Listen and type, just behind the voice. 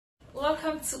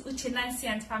Welcome to Uchenancy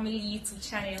and Family YouTube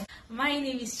channel. My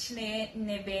name is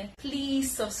Uchenancy.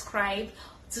 Please subscribe.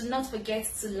 Do not forget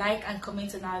to like and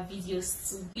comment on our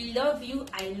videos too. We love you.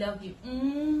 I love you.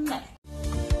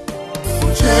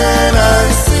 Uchenancy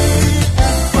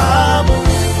and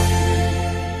family.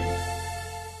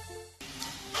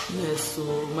 Yes, so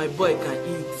my boy can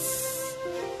eat.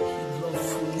 He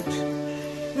loves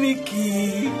food.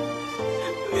 Mickey.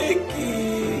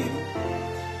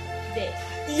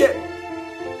 Yeah.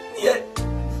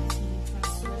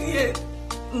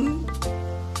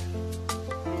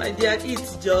 My dear,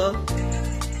 eat, Joe.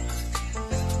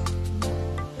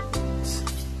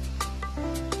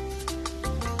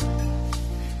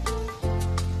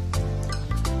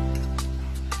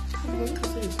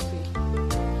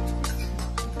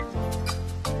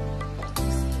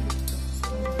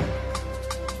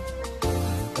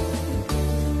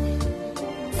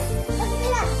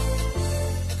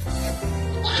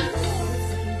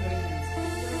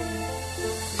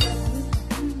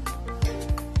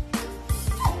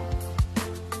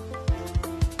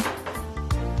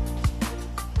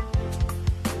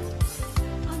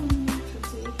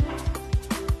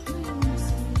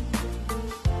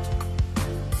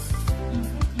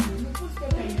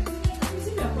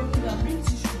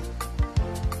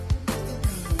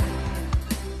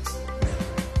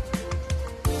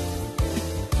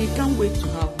 He can't wait to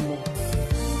have more.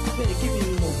 Okay, give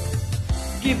him more.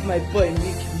 Give my boy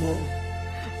Nick more.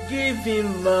 Give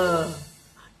him more.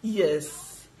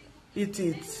 Yes, eat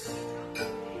it.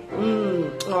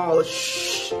 Oh,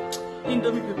 shh.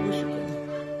 Indomie people should come.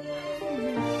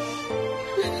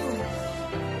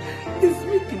 He's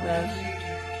making us.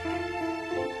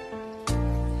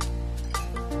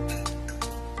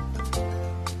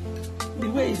 The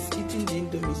way he's eating the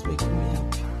Indomie is making me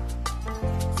happy.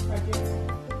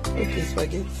 Okay,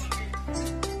 spaghetti.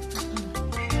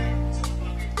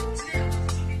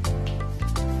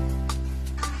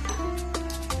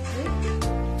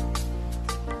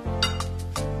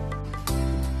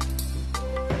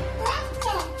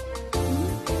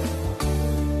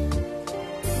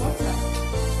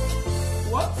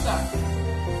 Water.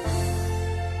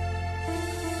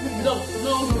 No.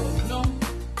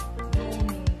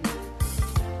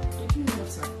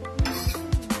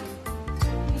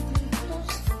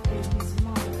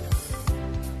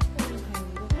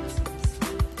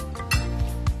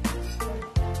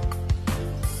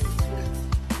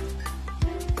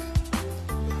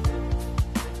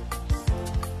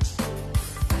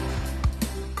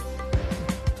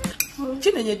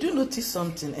 Chinenye, do you notice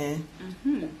something, eh?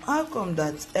 How come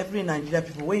that every Nigerian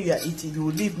people, when you are eating, you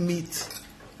will leave meat?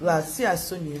 Like, see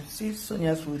Sonia, see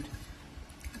Sonia's food.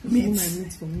 Meat.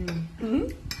 Meat from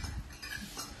you.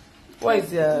 Why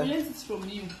is your? We learned it from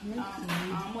you.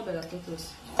 Our mother that taught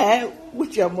us.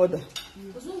 Which your mother?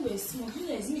 Because when we were small, you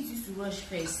know, meat used to rush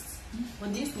first,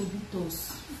 but they used to do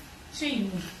toast. Sure, you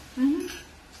know.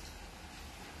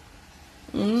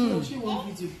 So she won't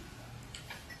video.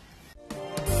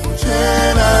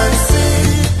 Uchenancy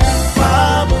and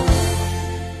family.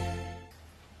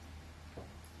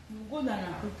 You go down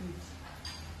and cook it.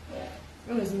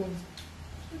 Where is it?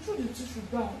 You throw the tissue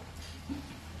down.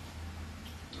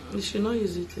 You should not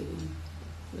use it again.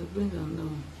 They'll bring them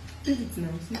down. Take it now.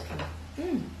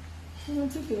 You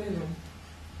don't take it away now.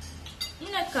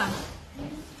 Nneka,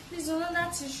 please another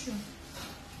tissue.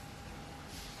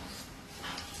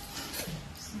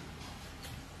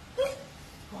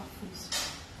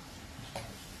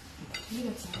 You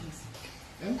get Chinese.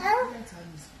 You get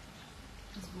Chinese.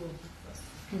 Let's go first.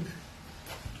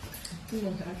 I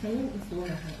can look for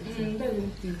one.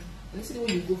 Let's see when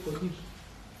you go for him.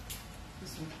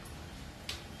 This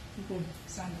one.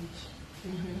 Sandwich.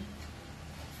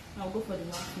 I'll go for the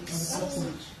waffles.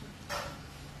 Sausage.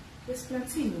 There's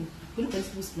plantain. You look at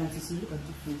people's plantain, so you look at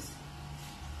the face.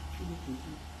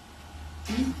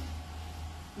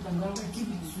 I'm going to give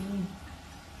it to you.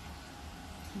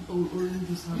 Oh,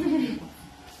 this one.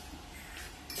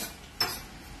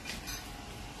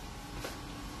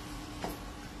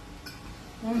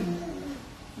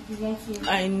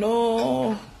 I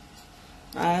know.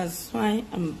 That's why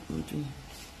I'm doing.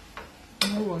 You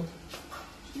know what?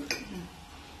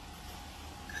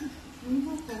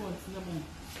 Move forward, Lemon.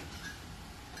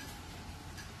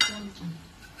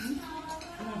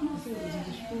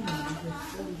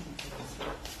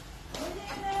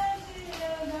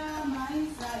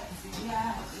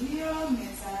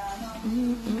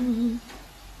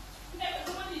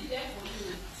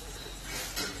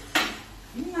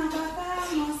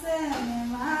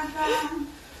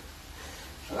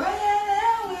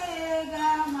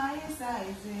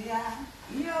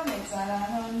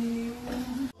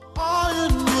 All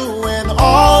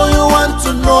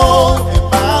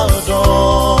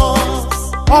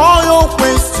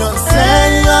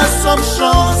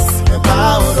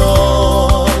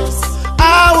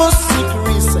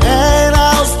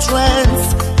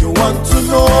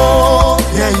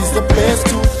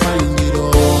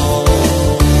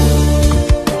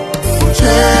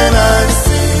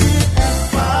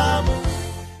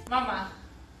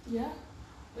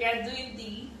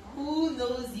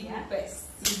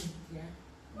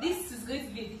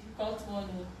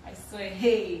swear,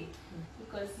 hey,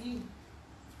 because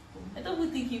I don't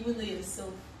even think you even know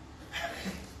yourself.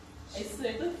 I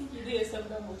swear, I don't think you know yourself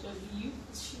that much, or do you?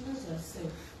 She knows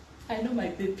herself. I know my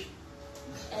baby.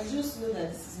 I just know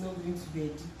that this is not going to be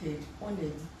edited,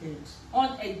 unedited.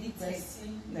 Unedited. That's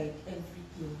like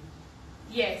everything.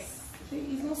 Yes.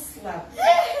 It's not slap.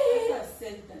 I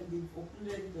said that they've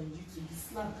uploaded it on YouTube. The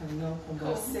slap can now come. But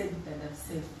I've said it and I've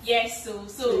said it. Yes,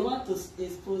 So you want to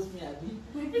expose me,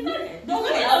 Abi? No,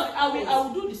 I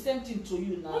will do the same thing to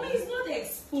you now. Mommy, it's not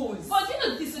exposed. but you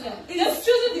know this one. It's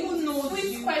choosing who the knows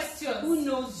sweet you. questions. Who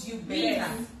knows you better?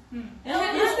 Yes.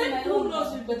 Who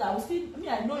knows you better? I will still.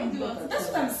 I know you better. That's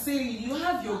what I'm saying. You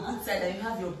have your good side and you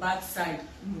have your bad side.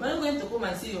 We're not going to come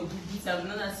and say your good side.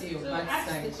 We're not say your So bad ask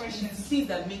side. the questions. It's the thing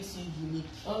that makes you unique.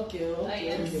 Okay.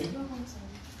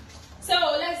 So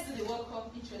let's do the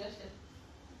welcome introduction.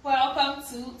 Welcome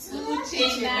to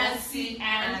Uchenancy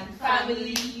and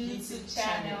Family YouTube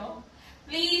channel.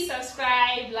 Please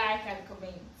subscribe, like, and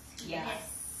comment. Yes.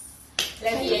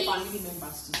 Tell your family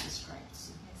members to subscribe.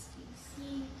 Yes,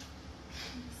 please.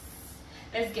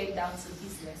 Let's get down to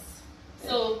business.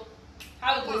 So,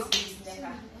 how goes business?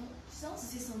 She wants to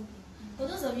say something. For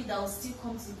those of you that will still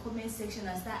come to the comment section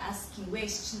and start asking, where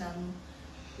is Chinanu?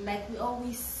 Like we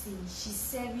always see, she's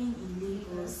serving in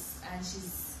Lagos and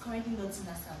she's currently not in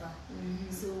Asaba.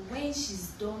 So when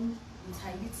she's done with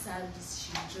her youth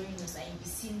service, she'll join us and you'll be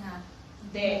seeing her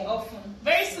There often.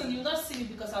 Very soon, you'll not see me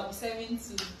because I'll be serving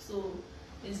too. So,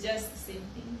 it's just the same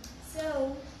thing.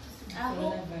 So, I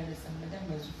hope. Coronavirus and Madam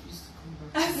has refused to come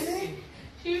back.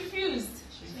 She refused.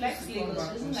 She likes Lagos.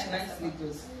 She doesn't like likes Asaba.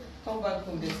 Lagos. Come back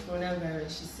home, there's coronavirus.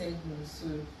 She said no. So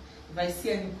if I see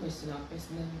any question, I'll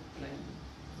personally reply you.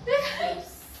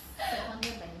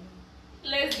 Seconded by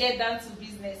me. Let's get down to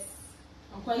business.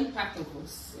 I'm quite part of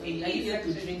us. Are you here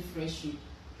to drink fresh air?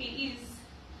 He is.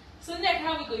 So, next,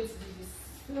 how are we going to do this?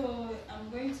 So I'm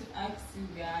going to ask you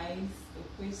guys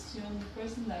a question. The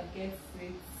person that gets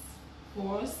it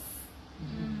first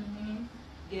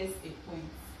gets a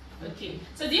point. Okay.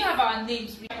 So, do you have our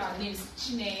names? We have our names: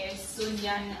 Chine,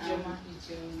 Sonia, and Joma.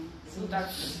 So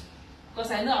that's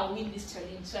because I know I'll win this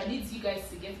challenge. So I need you guys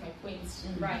to get my points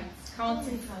right.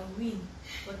 Counting if I win,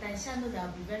 but I shall know that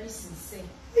I'll be very sincere.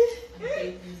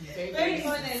 Very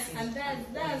honest. And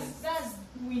that's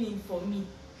winning for me.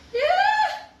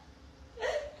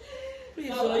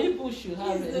 Please, so you people should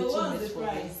have a little What's mess the for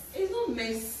price? me. It's not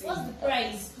messy. What's the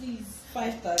price, please?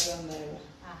 5,000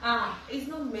 naira. It's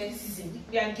not messy.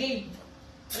 We are game.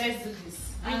 Let's do this.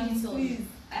 Bring And it on. please,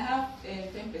 I have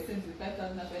 10% to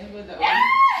 5,000 for anybody that wants.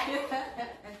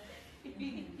 If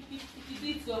you do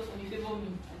it well for me, favor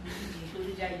me.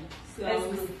 So I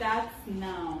will start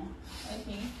now.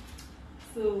 Okay.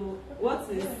 So what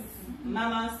is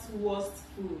Mama's worst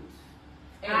food?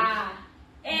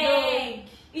 Egg.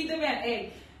 Indomie and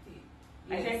egg.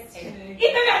 I Yes. said egg.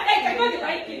 Indomie and egg. I got the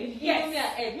right thing. Yes. Indomie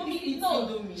and egg. Mommy, Eat no.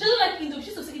 Indomie. She doesn't like Indomie. She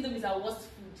used to say Indomie is our worst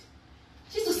food.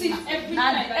 She used to say it every And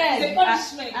time. egg. It's a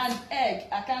punishment. And egg.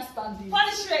 I can't stand it.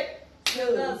 Punishment.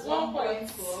 So that's 1 point. 1 point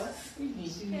for Yes, she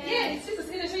used to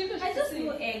say that. I just know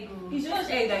egg. It's just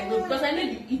egg I know because I know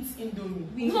you eat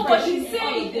Indomie. No, but she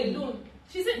said it alone.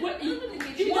 She said,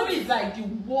 Indomie is like the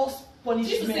worst She used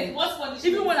to say, punishment. what's punishment?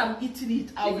 Even when I'm eating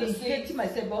it, I'll be Jesus say- hating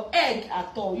myself. But egg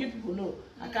at all, you people know,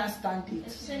 I can't stand it.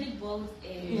 Especially boiled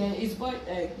egg. Yeah, it's boiled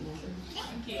egg.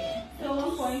 Okay. So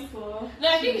 1 point for. No,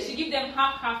 I think we should give them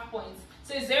half points.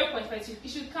 So it's 0.5. It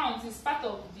should count. It's part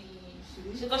of the.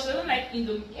 Because she doesn't like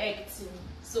Indomie egg too.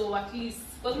 So at least.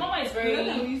 Because Mama is very.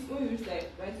 When we used to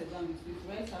like write it down with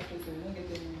write half so we don't get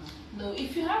any money. No,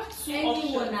 if you have two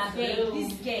Anyone options, abeg no.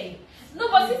 this girl. No,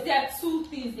 but since there are two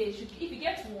things, they should. If you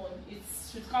get one, it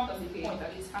should count as a point.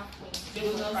 At least half point. They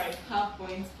will not Bonus half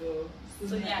point for So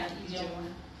Sonia yeah, and Ijoma.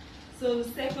 Ijoma. So the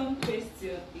second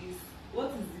question is, what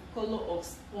is the color of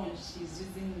sponge she's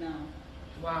using now?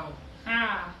 Wow.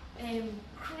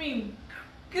 Cream.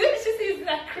 Could she say it's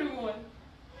that cream one?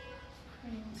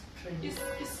 Cream.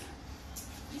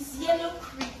 It's yellow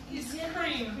cream. It's yellow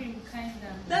cream. cream kind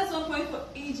of. That's 1 point for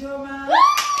Ijoma.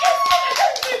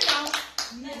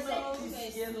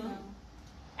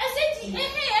 I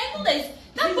said,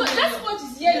 I know that spot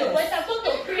is yellow, but it's a ton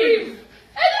of cream.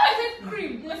 I said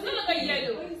cream, but it's no longer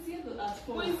yellow. Why is yellow at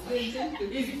Why first? is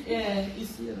Yeah,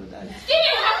 it's yellow. That is. Give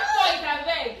me half point, I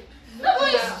beg. No, but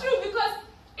it's true because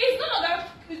it's no longer.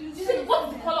 You see, what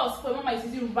is the color of spoil Mama is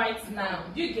using right now?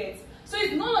 Do you get? So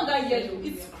it's no longer yellow,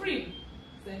 it's cream.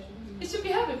 It should be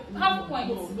half point.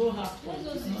 No half point.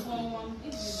 Let's just use one.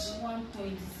 If it's 1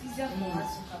 point, it's easier for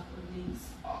us to calculate. please.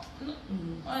 No.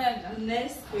 Oh, yeah.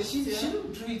 Next She question.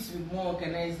 should do it with more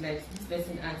organized, like this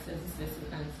person answers, this person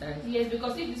answers. Yes,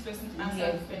 because if this person answers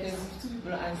Yeah, first, because if two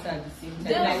people answer at the same time.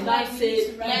 Then like, I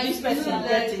say, like, this person like,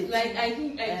 get it. like I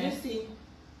think I Eh. just think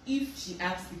if she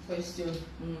asks the question,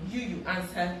 you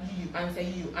answer, you answer,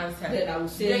 you answer. Then I will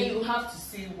say. Then you have to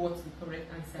say what the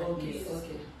correct answer Okay, is.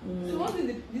 okay. So what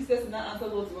if this person now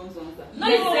answers what you want to answer? no,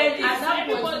 They no, said at it. that point,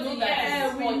 Everybody know know that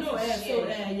that. We know,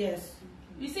 so yes.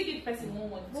 you see, give person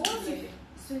one. But what if,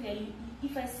 Sonia,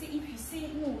 if you say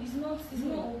no, it's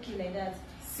not okay like that.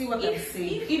 See what I'm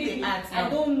saying. If they ask, I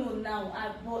don't know now,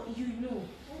 but you know,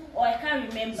 or I can't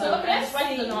remember. So let's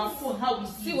write it Say on our phone how we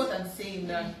see what I'm saying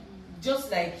now.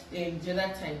 Just like the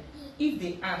other time, if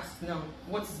they ask now,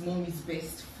 what is mommy's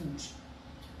best food?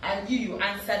 And you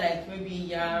answer like maybe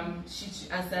yam, she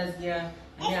answers yam,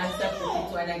 and they answer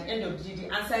potato, and at the end of the day,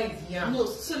 the answer is yam. No,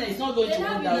 so it's not going to Then go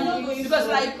how that we not way. going Because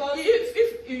to- like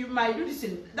if you might do this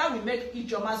thing, that will make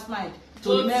each other's mind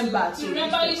to remember. To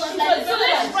remember it. Because So like,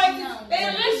 let's write now. it.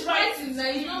 Then let's write it. now.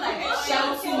 It's not like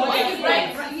Shouting. But When if you you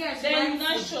write write, it, yes, then you write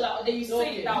not it. show that. Then you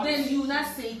say it out. Then you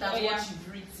not say it as Oh, yeah. what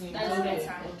you've written. That's Okay,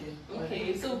 better. okay.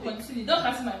 Okay, so continue. Don't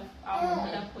pass my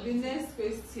another The point. next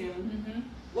question.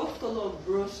 What color of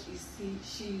brush is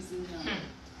she using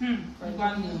now?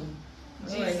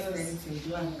 Jesus.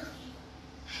 Blank.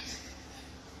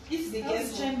 If they I was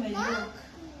guess trying my luck.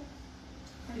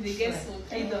 They guess so.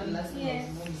 I know the last Yes.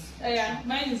 one was mommy. Oh yeah,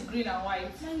 mine is green and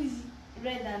white. Mine is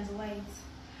red and white.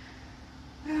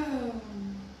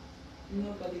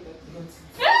 Nobody got it. Got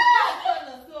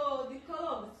it. So the color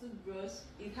of the toothbrush,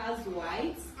 it has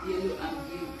white, yellow, and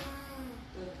blue.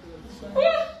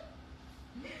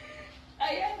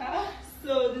 Yeah.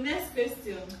 So the next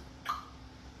question.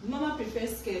 Mama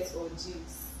prefers skirts or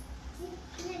jeans?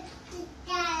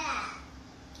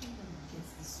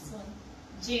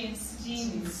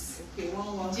 Jeans. Okay,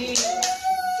 one. Jeans.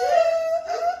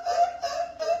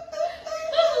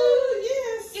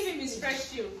 Give him his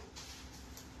fresh shoe.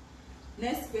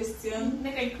 Next question.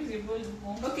 Make I increase the volume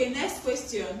more. Okay, next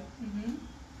question.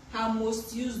 Her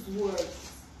most used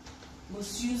words.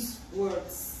 Most use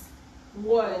Words.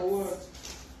 Words.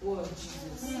 Word.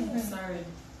 Jesus. Sorry.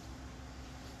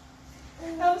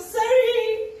 I'm sorry.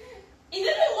 It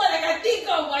doesn't what I can think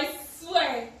of, I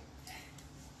swear.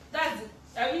 That's it.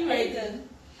 Are you ready?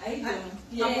 Are you done?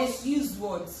 Her most used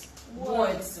words.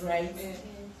 Words, right? Yeah.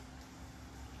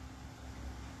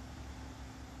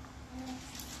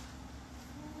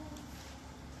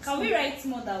 Can we write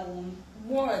more than one?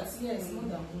 Words, yes, more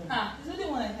than one. Ah, there's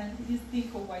only one I can just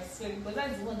think of, I swear, but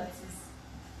that's the one that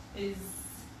is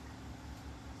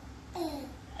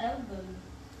Elbow.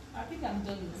 I think I'm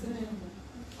done with it.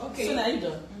 Okay. So now you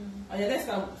done? Oh yeah, let's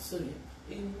start with Sonia.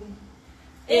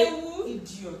 Ewu.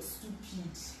 Idiot,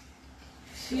 stupid.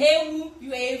 Ewu.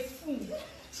 You are a fool.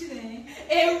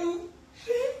 Ewu.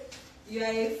 You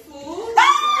are a fool.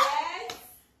 Correct.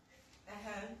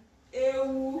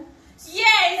 Ewu.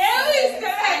 Yes! Ewu is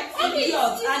correct!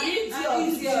 Idiot.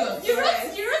 You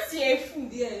wrote you're a fool.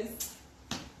 Yes.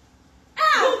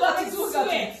 Who got it? Who got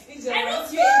it? I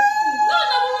wrote you're a fool. No,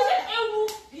 we said Ewu.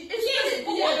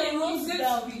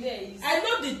 I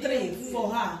know the three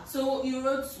for her. So you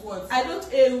wrote what? I don't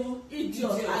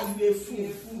idiot and you a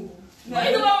fool.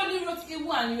 But you know why only wrote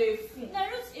Ewu and you're a fool? I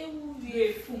wrote Ewu. You're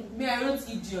a fool. Me, I wrote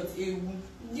idiot, ewu.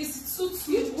 This suits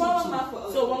You you. one mark for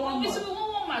us. So one One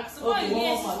mark. mark. So Okay, one one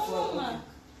yes, mark. one mark.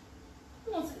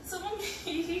 So mommy,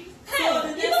 hey, So the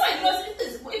you know what it was?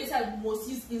 If it had most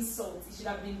used insult, it should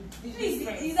have been Please,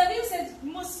 different. Isabel said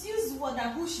most used word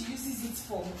and who she uses it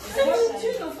for. Do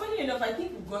you know, funny enough, I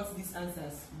think we got these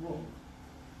answers wrong.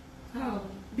 How?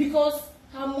 Because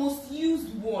her most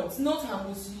used words, not her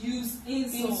most used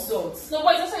insults. No,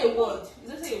 but it's also a word.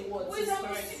 It's also a word. What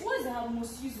is her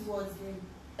most used word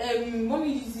then?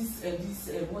 Mommy uses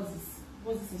what's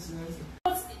this insinuating?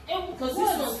 Because Because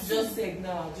this one she just said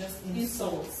now, just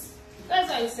insults. That's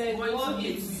why I said What word she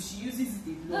is. uses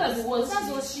it a lot. That's the word.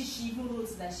 That's what she even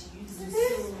wrote that she uses.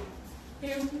 So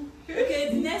Okay,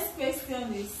 the next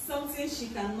question is something she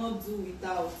cannot do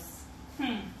without.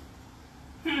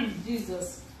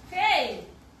 Jesus. hey!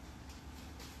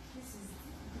 This is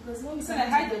because mommy So I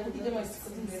hide the cookie, then I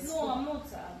stick it in there. No, I'm not.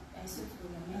 I swear to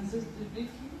God, I'm And not. just the big.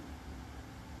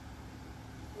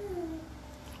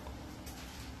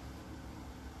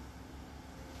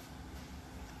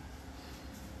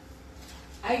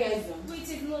 Are you guys done?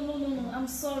 Wait, no. I'm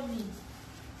sorry.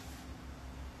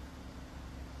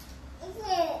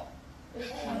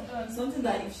 Something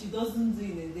that if she doesn't do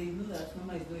in a day, you know that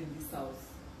Mama is not in this house.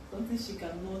 Something she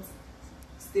cannot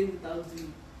stay without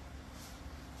doing.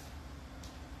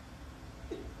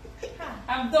 Ha!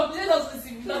 I'm done. Let us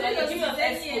listen. Because I give us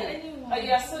anyone. Oh,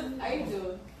 you are so. Are you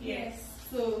done? Yes.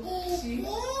 So, she,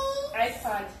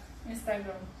 iPad,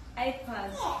 Instagram.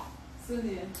 iPad.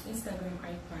 Sonia, Instagram,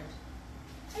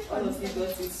 iPad. all of you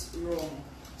got it wrong.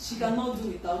 She cannot do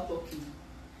without talking.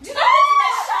 Did you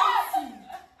write shouting?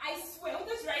 I swear, what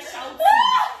does write shouting?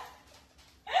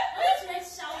 Let's write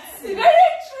shouting.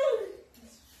 Very true.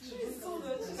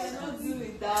 She cannot do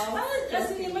without.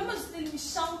 Just remember to tell me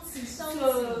shouting.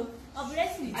 So, I'll be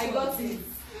writing I got it.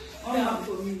 One mark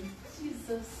for me.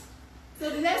 Jesus. So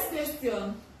the next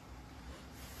question.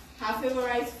 Her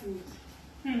favorite food.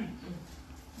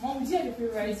 Mom, do you have a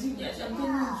favorite food? Yes,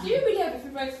 Do you really have a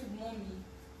favorite food, mommy?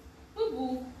 Boo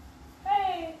boo.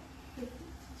 Hey.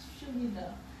 Show me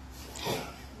now.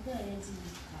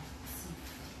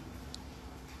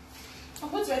 I'm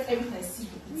going to write everything I see.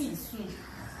 Me too.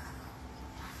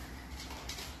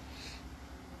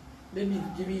 Let me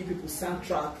give you people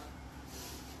soundtrack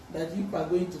that you are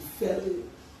going to fail.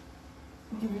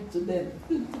 Give it to them.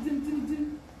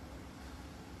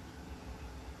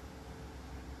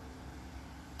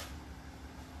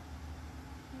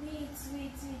 Wait.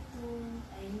 Oh,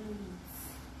 I know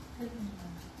it.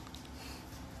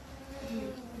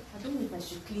 I don't know if I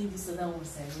should clean this other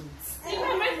ones I wrote.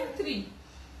 I'm writing 3.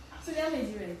 So that made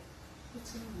you right. Which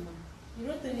one? You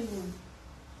wrote only one.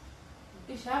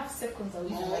 If you have seconds, I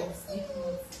will write sleep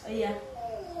notes. Oh yeah.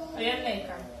 Oh, yeah, like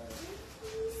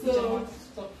So,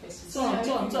 stop first.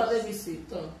 Turn, let me see.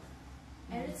 Turn.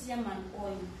 I wrote yam and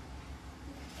oil.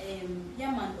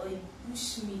 Yam and oil,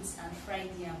 bush meat and fried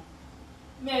yam.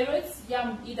 Me, I wrote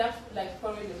yam, either like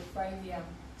porridge or fried yam,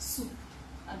 soup,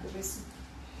 and the best soup.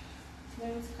 I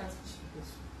wrote catfish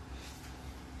because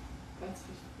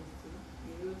catfish potato.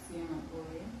 You wrote yam and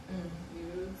oil.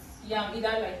 You wrote. Yam,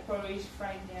 either like porridge,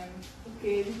 fried yam.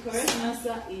 Okay, the correct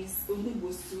answer is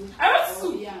onugbo soup. I wrote or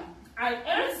soup. Yam. I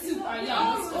wrote soup and yam.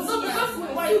 No, So because no,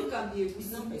 why? soup can be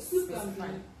It's not egusi. Soup can be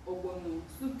specified. ogbono.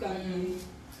 Soup can be.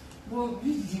 well,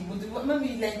 really, but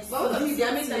maybe like But what the is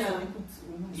how many yam? times have we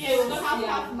put Yeah, we got Have yam.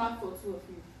 half mark for two of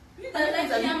you. You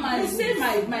say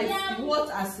my Yam. what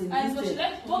as in And this she thing.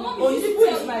 like Onigbo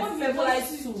is my favorite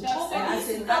soup. As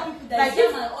in Tell people that like yam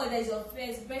if and oil that is your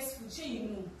best food. Sure you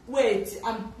know. wait,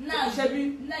 Now Shebi,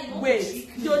 you want wait, to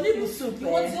trick me. the Onigbo soup. You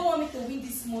don't want me to win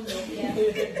this money, yeah?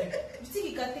 You think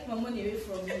you can take my money away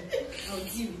from me? I'll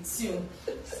deal with you.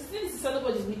 Since it's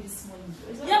nobody win this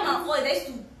money. Yam and oil, they used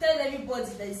to tell everybody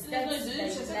that is No, that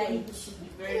is lying.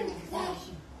 very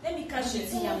Let me catch you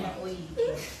yam and oil.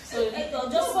 So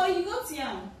Just So you got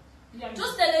yam. yam.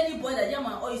 Just tell anybody that yam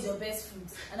and oil is your best food,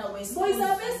 and I will. But it's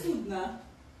our best food now.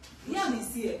 Yam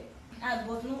is here.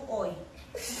 But no oil.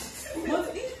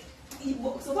 But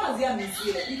if so far as yam is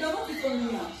here, you cannot eat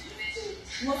only yam.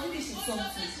 You must finish with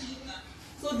something.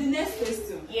 So the next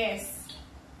question. Yes.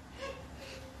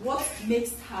 What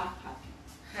makes her happy?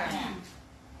 Ha.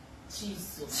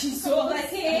 Jesus. She's so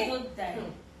okay. Don't die.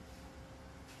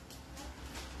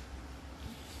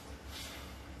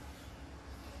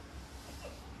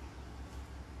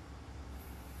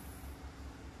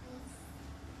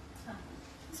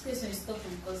 This question is tough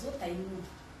because what I know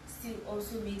still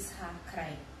also makes her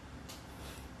cry.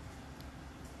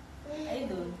 I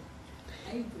don't.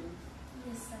 I do.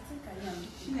 Yes, I think I am.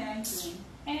 She ain't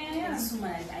And This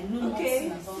woman, I know Okay,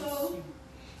 nothing about so- you.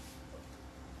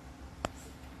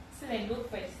 so I go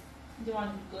first. The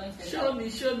one going first. Show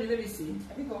me, let me see.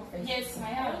 Have you gone first? Yes, my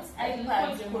I house. wrote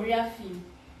iPad, Korea film.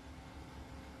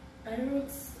 I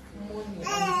wrote money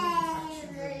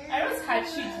I wrote her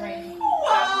children.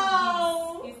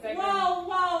 Wow! Instagram.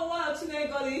 Wow! Chineke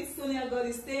got it. Sonia got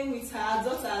it. Staying with her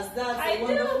daughters. That's I a do.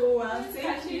 wonderful one. Her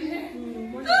Thank you.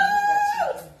 children.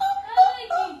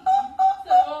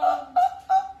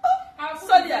 So,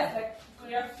 Sonia. like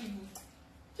Korea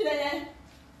film.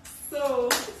 So,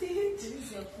 This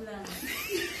is your plan.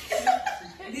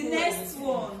 the next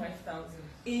one 5,000.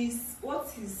 is what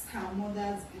is her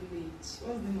mother's village? What's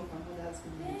the name of her mother's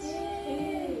village?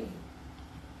 Hey.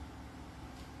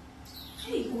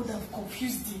 Hey, would have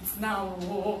confused it now.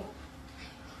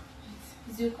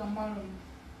 Is your Cameroon?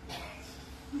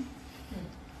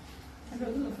 I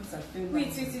don't know if it's a thing.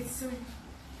 Wait, sorry.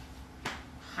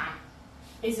 Ha.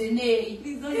 It's a name.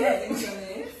 Please don't use the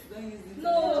internet. Don't use the internet.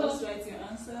 No. Just write your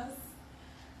answers.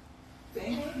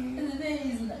 Thank you. It's a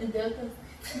name is the other.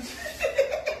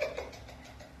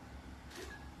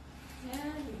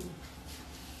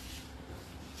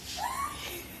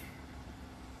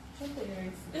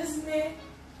 Isn't it?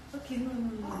 Okay, no.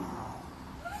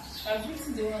 I've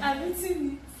written the one. I've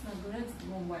written No, but that's the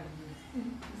one while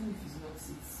even if it's not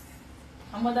it.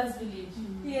 Her mother's village.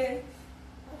 it. Yeah.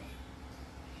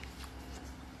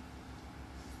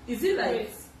 Is it like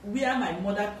where my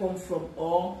mother come from,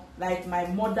 or like my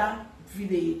mother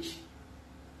village?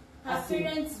 Her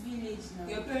parents' village now.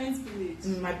 Your parents' village.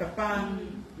 My papa.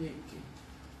 Yeah, okay.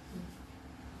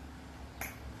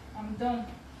 I'm done.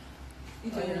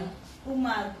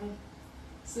 Umagu.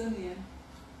 Sonia.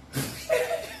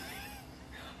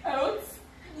 I wrote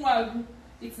Umagu.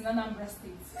 It's in Anambra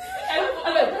State. I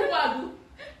wrote Umagu.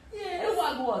 Yes.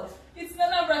 What? It's in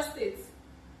Anambra State.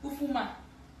 Ufuma.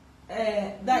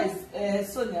 That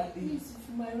is Sonia. Please,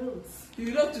 Ufuma Road.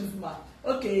 You wrote Ufuma.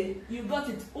 Okay, you got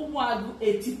it. Umuagu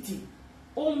Etiti.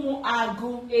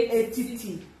 Umuagu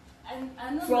Etiti. I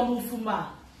know. From Ufuma.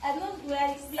 I know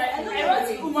where it's there. I know I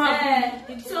wrote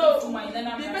Umagu. So, Ufuma in the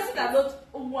Anambra person State. that wrote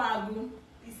Umuagu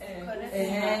is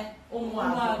correct.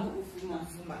 Umuagu.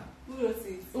 Ufuma. Who wrote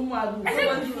it? Umuagu. I said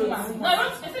Somebody wrote Ufuma. No,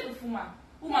 I said Ufuma.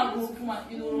 Umagu, Ufuma,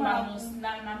 in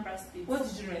Anambra State. What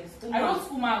did you write? I wrote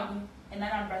Umagu in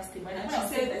Anambra State. But And I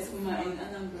she said that's Ufuma in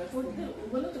Anambra State.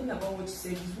 We're not talking about what you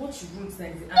said, it's what you wrote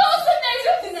that is the No, answer. so there is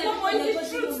nothing. No, But it's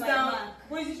it's the the truth truth now. now.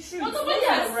 But it's the truth. But nobody What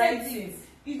has I'm said writing. it.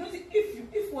 You know,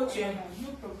 if what you're No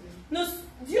problem. no,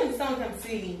 do you understand what I'm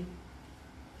saying?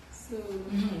 So,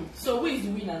 So who is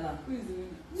the winner now? who is the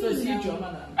winner? So it's you,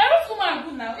 German now. I wrote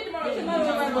Umagu now. Wait, tomorrow. Yeah,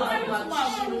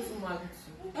 I wrote Umagu.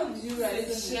 How did you write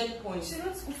It's it? shared point.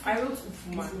 I wrote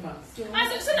Ufuma. Ufuma. So,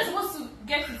 I said they're supposed to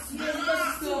get it.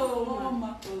 so one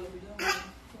mark all of it. Don't worry.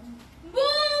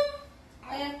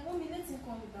 Boom. Mommy, let him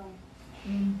calm down.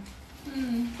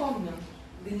 Come now.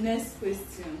 The next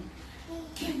question.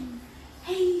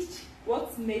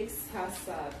 What makes her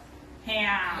sad?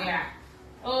 Yeah.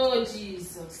 Oh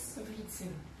Jesus.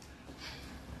 Everything.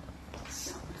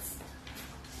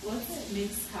 What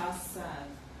makes her sad?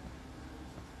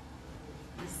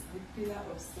 Is the pillar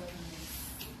of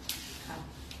sadness.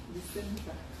 The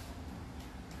center.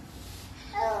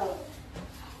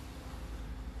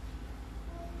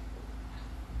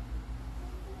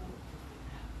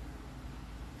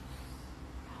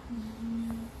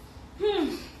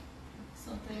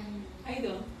 Something. I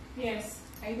don't. Yes.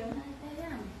 I don't. I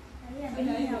am.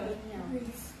 Anyhow.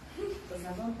 Because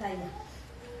I don't tire.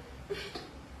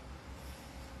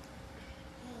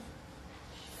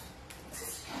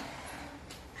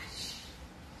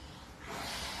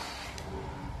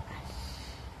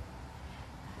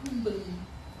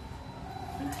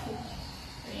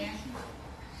 Yeah.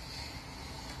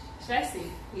 Should I say?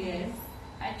 Yes.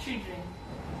 Our children,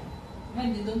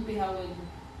 when they don't pay how well,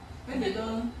 When they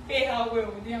don't. pay how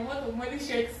well, then what the money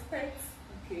she expects.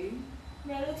 Okay.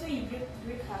 Me, I don't you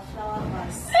break her flower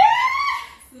vase.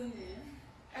 Sonia.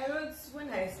 I wrote when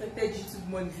I expected YouTube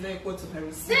money is not equal to her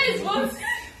receipt. That is what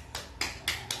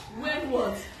When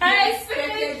what? I You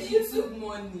expected YouTube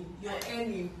money you're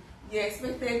earning. You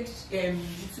expected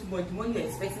YouTube money, the money you're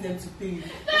expecting them to pay you.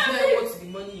 It's not equal to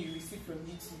the money you receive from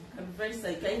YouTube. I'm very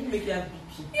sorry. Can you make that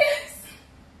BP? Yes.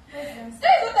 That's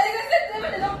That is what I said.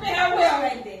 When they don't pay how well.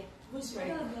 right there. What's That's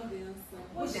right? not the answer.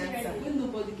 What's the answer? When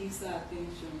nobody gives her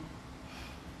attention.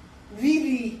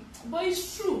 Really? But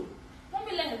it's true.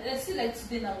 Mommy, let's see like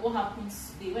today now what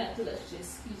happens today when I told her to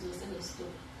excuse us and stuff.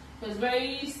 It was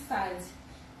very sad.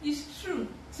 It's true.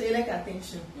 So you like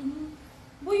attention?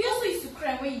 But you also used to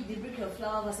cry when they break your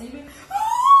flower vase and you be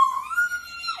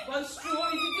But it's true.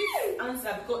 If you didn't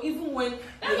answer, because even when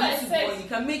That's what I YouTube said. money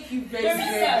can make you very, Very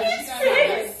sad.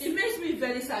 sad. It makes me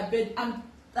very sad, but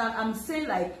I'm saying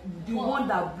like the one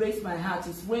that breaks my heart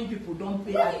is when people don't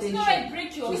pay It's attention. not like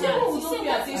break your It's heart. people who It's don't so pay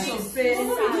much attention. space. Pay.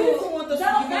 You don't even want us to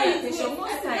give you attention.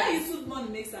 Most That times, YouTube money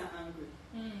makes her angry.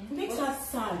 it makes her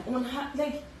sad. On her,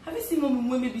 like, have you seen mommy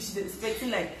when maybe she's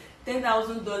expecting like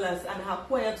 $10,000 and her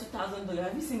choir $2,000?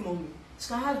 Have you seen mommy? She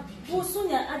can have BP. Oh,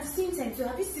 Sonia, at the same time, so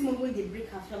have you seen when they break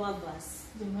her flower vase?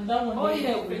 That one. Oh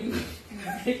yeah, really.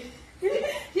 She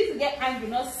used to get angry,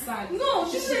 not sad. No,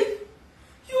 she's like,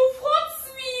 you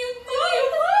hurt me.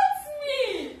 You hurt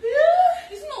me.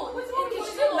 It's not. But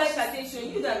okay, she don't like attention.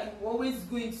 You that you always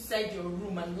go inside your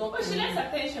room and lock But she your likes room.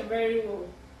 attention very well.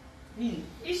 Really?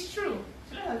 It's true.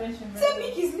 She likes attention very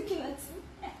well. He's looking at me.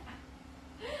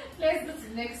 Let's go to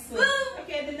the next one.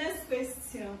 Okay, the next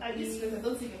question. At this rate, I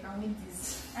don't think I can win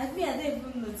this. I don't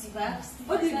even know if I have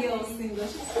What do girls think?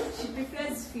 She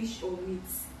prefers fish or meat?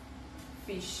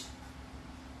 Fish.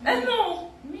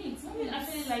 No, meat. Mommy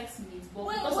actually likes meat, but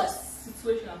Wait, because what? of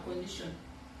situation and condition,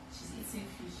 she's eating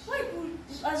fish. Why people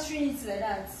answering it like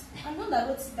that? I'm not that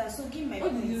wrote it down, so give my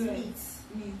What did points. you write?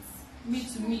 Meat. Meat. Meat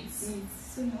to meat. Meat.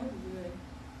 So now what did you write?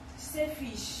 She said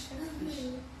fish.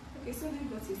 Okay, so you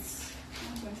got it.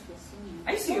 I'm going for Sonia.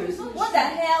 Are you serious? What the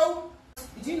hell?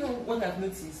 Do you know what I've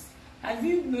noticed? Have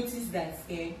you noticed that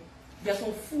There's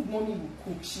some food mommy will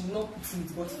cook, she will not put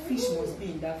meat, but fish must be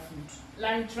in that food.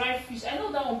 Like dry fish. I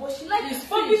know that one, but she likes It's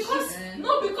but fish. because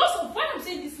no, because of why I'm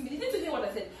saying this meat, you need to hear what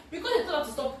I said. Because they told her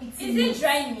to stop eating. Is it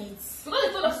dry meat? Because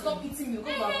they told her to stop eating milk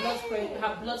because of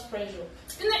her blood pressure.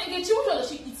 And like okay, she will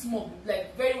she eats more,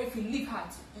 like very well if you leave her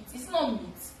to eat. It's not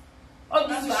meat. All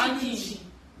this is kimchi.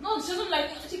 No, she doesn't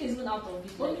like chicken is even out of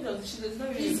it. Mommy does, she does not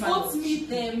really It's mind goat of meat,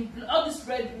 chicken. all this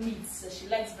red meats that she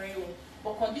likes very well.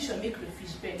 But condition make her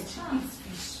fish burn. She eats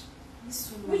fish.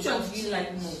 Which one do you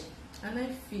like more? I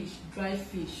like fish, dry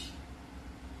fish.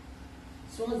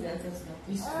 So what's the answer to that?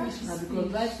 It's fish now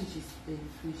because dry fish is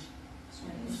fish.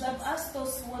 You should have asked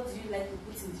us what do you like to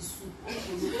put in the soup.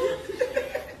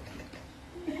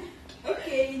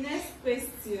 Okay, next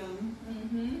question.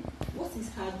 What is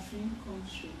her dream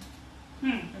country?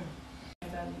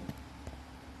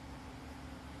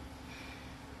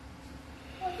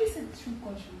 What is a true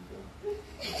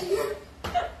country?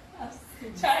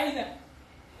 China.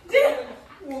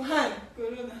 Wuhan.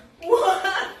 Corona.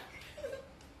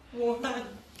 Wuhan.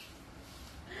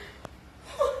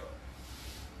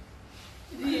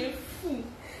 Yeah, food.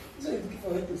 So it's good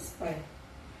for her to spy.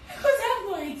 Because I have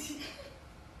no idea.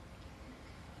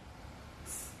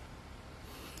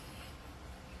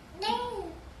 No.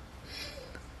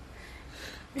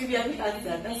 Maybe I think that's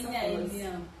that. That's not India, us.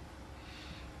 India.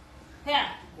 Yeah.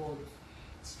 God,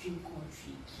 stream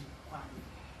country, keep quiet.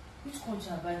 Which country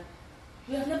have I?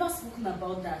 We have never spoken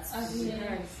about that. She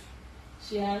has.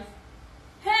 She has.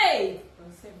 Hey!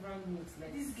 On several notes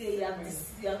like This girl, you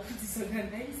have put this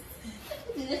organized.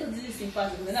 This is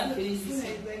impossible. We're not feeling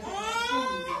this.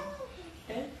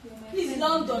 Please,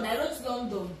 London. I wrote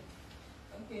London.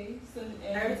 Okay, so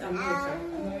I wrote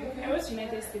America. I wrote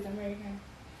United States, America.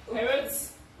 I wrote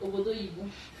Obodo Yibo.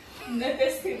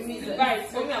 United States.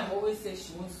 Dubai. Mommy have always said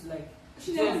she wants to like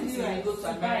She go wants to to like go to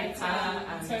America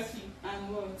and Turkey.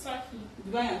 and what? Turkey.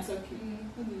 Dubai and Turkey.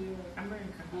 Who do you write?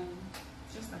 America.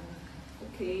 Just America.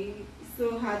 Okay,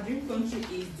 so her dream country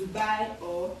is Dubai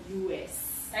or US.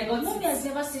 I got Mommy it. has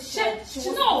never said She wants no.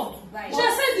 to go to Dubai. She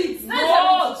has said it. No,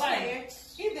 Dubai.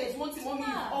 if there's one thing mommy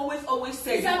Yeah. always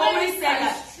said, It's always America, said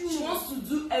that it's true. she wants to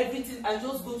do everything and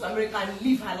just go to America and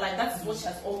live her life. That is what she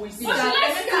has always said. But she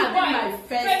likes Dubai.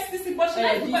 First, this is but she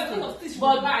likes Dubai because of this.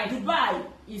 But Dubai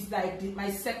is like my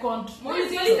second. Mommy,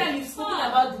 the only time you've spoken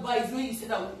about Dubai is when you said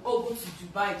that we all go to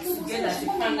Dubai together as a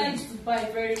Mommy likes family.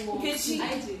 Dubai very well. Okay,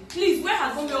 I did. please, where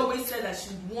has mommy always said that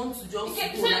she want to just Okay,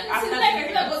 go so like after like I doing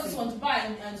feel like go to everything? from Dubai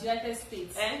and United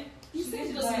States. Eh? You said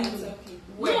She Dubai doesn't and know. Turkey.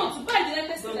 Where? No, Dubai,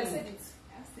 United States. I Don't said it.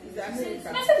 It's America.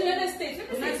 I said United States.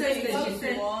 United United States. States. She Got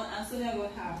said- one and Sonia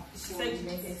got half. She said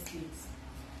United States.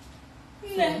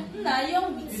 Nah, you're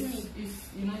with me. It's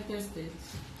United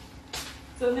States.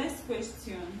 So next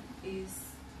question is,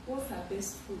 what's her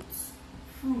best fruit?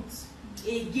 Fruit.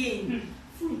 Again.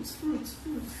 Fruit.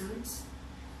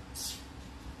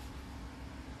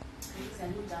 I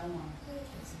know that one.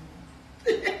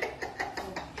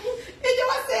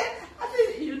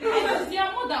 There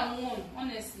are more than one,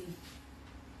 honestly.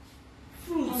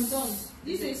 Fruit. I'm done.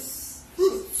 This is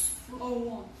Fruit. Oh,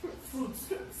 one. Fruit.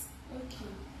 Okay.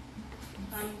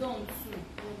 I'm done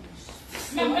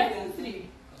too. remember three.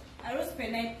 I wrote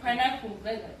pineapple. Pineapple,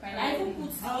 I pineapple. even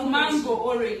put Mango,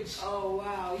 orange. Oh,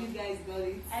 wow. You guys got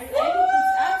it. I had to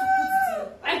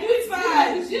put I do it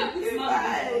fine. She didn't put It's mango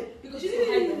fine. because she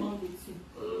didn't hide the mango too.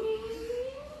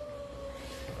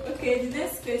 Okay, the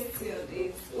next question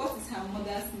is, what is her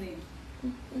mother's name?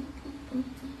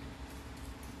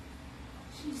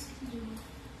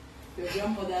 Your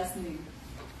grandmother's name.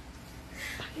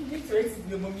 You need to write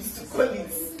your mom used to call it.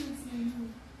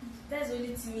 That's the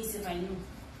only thing me if I know.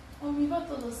 Oh, we got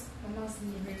told us Mama's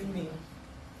name. Real name.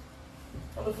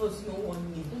 All of us know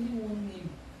one name. Only one name.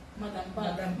 Madam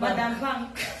Bank. Madam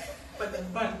Bank. Madam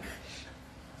Bank.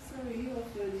 Sorry, you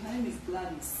offended. Her name is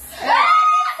Gladys.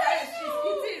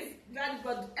 It is Gladys,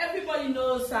 but everybody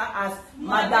knows her as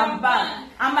Madam Bang.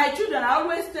 And my children, I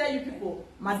always tell you people,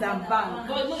 Madam Bang.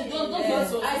 But no, don't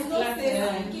I don't say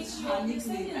her You're nickname.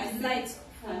 standing I the said light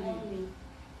for her name. mommy.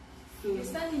 You're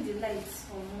standing the light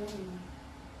for mommy.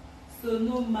 So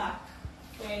no mark.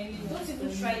 Don't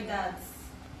even try that.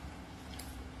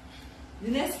 The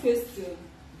next question.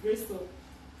 Brace up.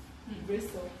 Brace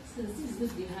up. So this is going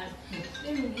to be hard.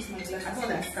 Let me use my I glasses.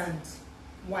 don't understand.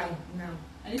 Why now?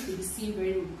 I need to be seen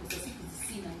very well because if it's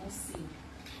seen, I'm not seen.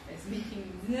 It's making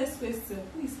me. The next question.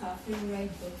 Who is her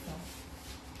favorite doctor?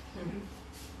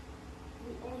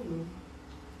 We all know.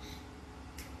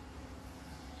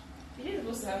 You're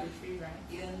supposed to have a free ride.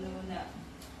 You know now.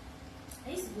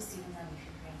 Are you supposed to even have a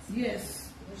favorite? Yes,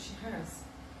 but she has.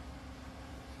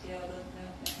 You don't know.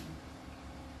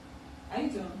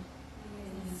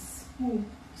 Who?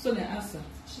 Sonia answer.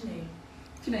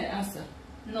 Chineye. Answer.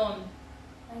 None.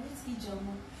 I need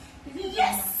Ijeoma.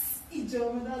 Yes!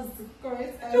 Ijeoma, that's the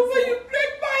correct answer. Ijeoma, you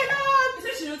break my heart! You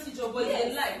said she knows Ijeoma, but Yes.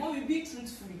 it's a lie. When we be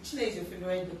truthful, Chineye is your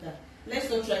favorite daughter. Let's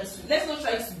not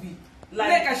try to be.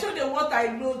 Like I showed them what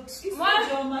I wrote. It's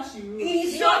Ijeoma she wrote.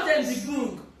 It's not them the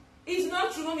book. It's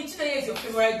not true, mommy. Chineye is your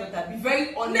favorite daughter. Be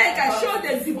very honest. Like I about showed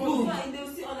them it. the book. And they will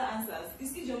see other answers.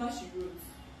 It's Ijeoma she wrote.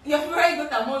 Your favorite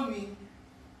daughter, mommy.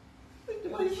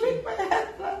 Why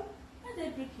did I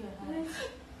break your heart?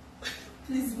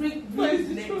 Please bring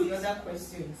the other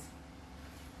questions.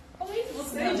 Oh, wait,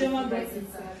 what's Say Ijeoma breaks it.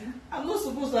 I'm not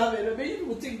supposed to have it. Many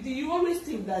people think. You always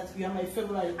think that you are my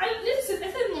favorite. I said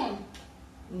none.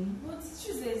 What the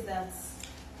truth is that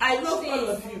I love all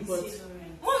of you, but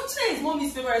Mom, Chineye is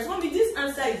mommy's favorite. Mommy, this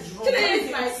answer is wrong. Chineye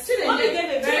is my. Mommy gave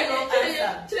a very wrong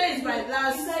answer. Chineye is my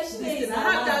last. Chineye is I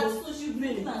have that. so she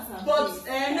minute. But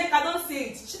make I don't say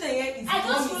it. Chineye is I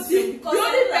just mommy's wrote it because the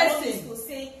only everyone person. wants to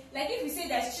say, like if we say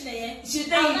that's Chineye,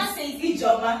 She I'm not saying thinks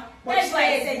Ijeoma, but That's why I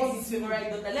Chineye said is mommy's favorite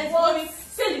daughter. Let's But- mommy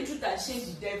say the truth and shame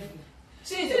the devil.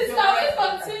 Change the Sister, favorite we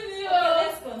daughter. continue.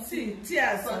 Let's continue. See,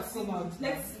 tears have come out.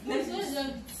 Let's Let's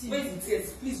wait the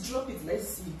tears. Please drop it. Let's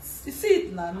see it. You see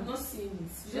it now. I'm not seeing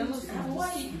it. You're not seeing it. Why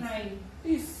are you crying?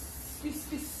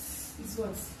 It's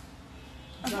what?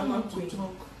 Drama queen.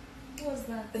 What's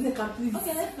that? And they can please.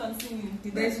 Okay, let's continue.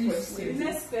 The next The question.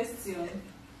 next question.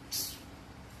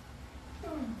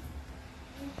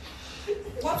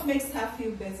 What makes her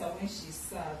feel better when she's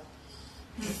sad?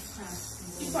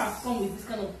 People have come with this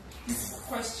kind of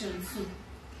question too.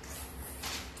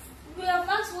 We have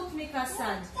asked what make her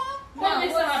sad. What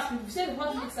makes her happy? You said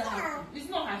what makes her happy. It's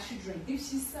not her children. If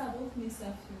she's sad, what makes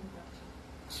her feel better?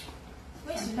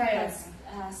 When she I'm look tired.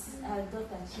 at her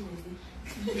daughter Chineye.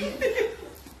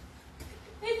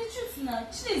 Hey, the truth now,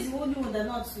 Chineye is the only one that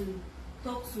knows to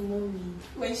talk to mommy.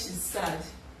 When she's sad.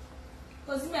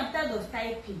 Because me, I'm tired of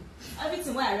typing.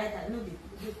 Everything when I write, I know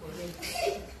they correct.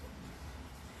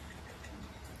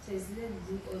 Says let me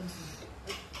do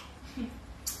audio.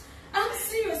 I'm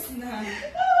serious now.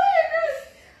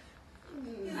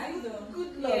 I know.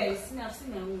 Good luck. Yes, me, I've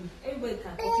seen my own. Everybody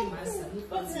can copy my answer. No What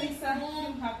problem. makes her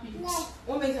feel happy?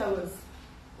 What makes her was?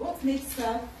 What makes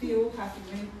her feel happy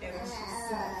whenever she's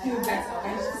sad? Feel better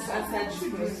when she's sad? Answer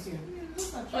this question.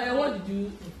 Oh, yeah, what did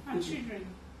you? Her children.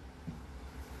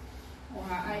 Or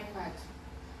her iPad.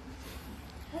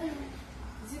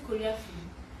 Is it Korea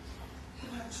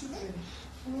film? Her children.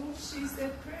 Oh, she's a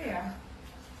prayer.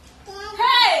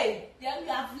 Hey! Then you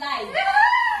have lied.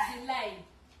 It's a lie.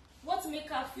 What make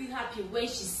her feel happy when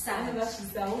she's sad? Whenever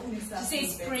she's sad, what makes her She feel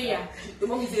says better? prayer. The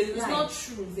mom is a It's lie. not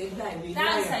true. It's a lie. You're a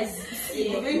That liar. answer is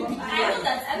You're a very big I know liar.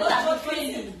 that. I know that I've been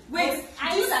failing. Wait,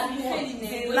 I know that I've been failing.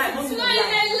 It's a eh, lie. but Mommy No, will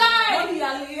it's a lie. Mommy,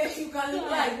 you can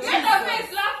lie. Get her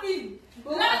face laughing.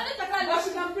 Laugh, look at her But she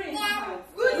laughing. can pray in her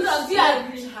heart. Good luck, dear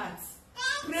green heart.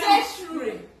 Say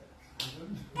true.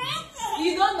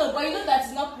 You don't know, but you know that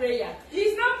it's not prayer.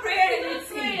 It's not prayer. It's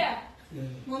not prayer.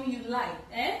 Mommy, you lie.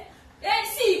 Eh? Eh,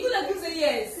 see, good luck you say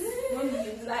yes. Mommy,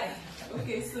 you lie.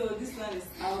 Okay, so this one is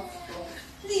out for.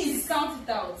 Please count it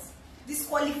out.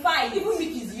 Disqualified. Even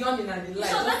Mickey is yawning and the lie.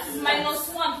 So that is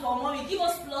 -1 for mommy. Give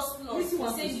us plus Which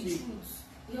one for saying the is it? truth.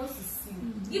 He wants to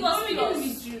sing. Give us Mommy, plus. give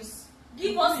me juice.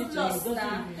 Give us Don't plus do it, now.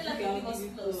 don't do Tell her Okay, to I'll give us give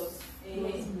you plus. plus.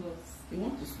 You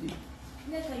want to sleep?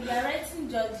 Neka, you are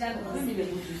writing Let me jargon. go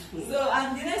to school. So,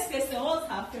 and the next question, what's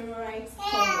her favorite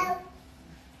color?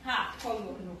 Ha. Color.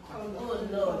 Oh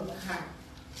Lord.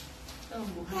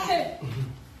 Hey.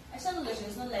 I shall know that she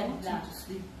does not like black. to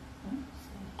sleep.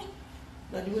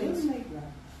 But She wait. doesn't like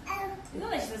black. You know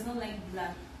that she does not like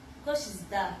black because she's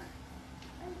dark.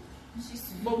 She used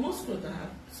to be. But most clothes I have.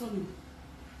 Sorry.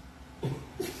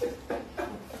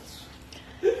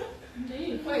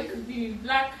 Or it could be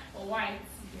black or white.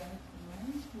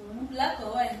 Black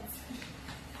or white.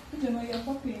 Ujema, you're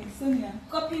copying. Sonia.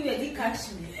 Copy where they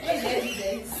catch me. Where's the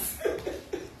evidence?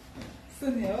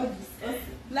 Sonia, what's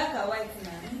Black or white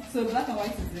now? So black and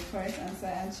white is the correct answer,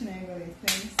 and Chineye got it.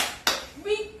 Thanks.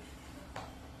 We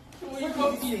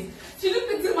She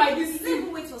looked into my didn't this.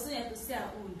 even wait for Sonia to say her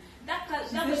own. That She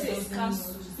person said is she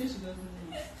cancelled. doesn't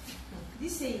know.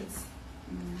 This say it.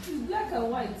 It's black and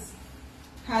white.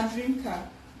 Her dream car.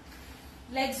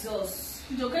 Lexus.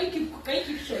 Joe, can you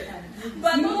keep short?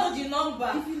 But I don't know the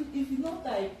number. If you don't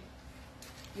type,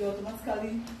 you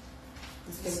automatically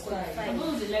I Disqualified. don't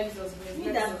know the Lexus, but Me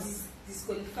it's that Lexus.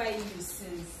 disqualifying you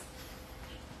since.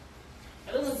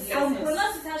 I don't know the I'll Lexus.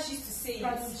 pronounce it how she used to say it.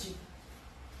 Lexus.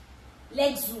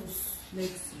 Lexus.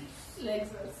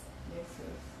 Lexus.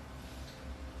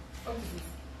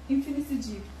 Infinity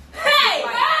Jeep. Hey!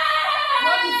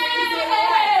 What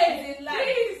It's a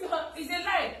lie. It's a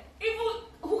lie. Even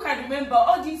who can remember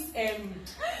all these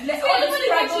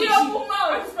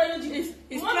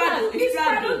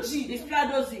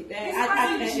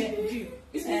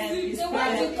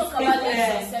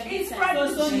It's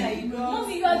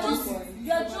Mommy, you are just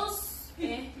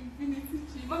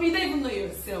Mommy, you don't even know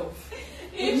yourself.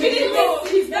 I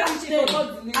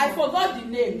forgot the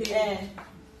name.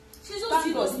 She just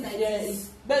did us like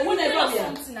this. But whenever we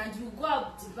are something and you go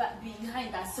out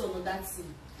behind that cell or that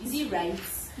thing. Is it right?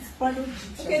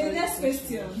 Okay, the next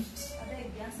question.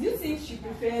 Do you think she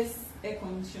prefers air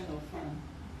conditioner or fan?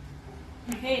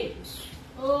 Hey.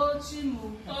 Oh,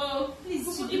 Chimu. Oh, Please,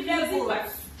 she if prefers you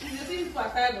both. think for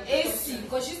tired of AC,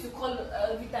 because she used to call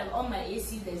every time on my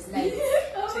AC there's light.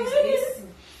 So it's AC.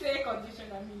 air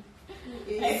conditioner,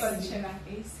 air conditioner,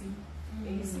 AC.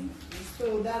 AC.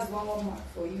 So that's one mark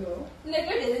for you. Like, if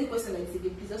there's any question like today,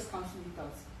 please just cancel it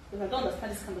out. Because I don't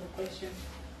understand this kind of question.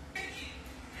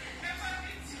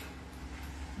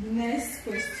 Next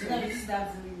question. No, this is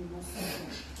that really most.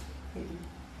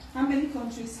 How many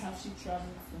countries have she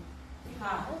traveled to?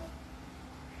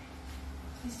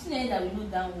 It's still that we know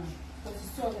that one. but it's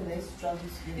still that I used to travel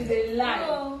to. It's a lie.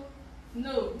 No.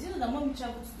 No. Do you know that mommy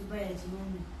traveled to Dubai and you know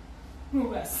me?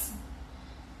 Who else?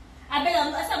 I bet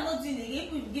I'm not doing it.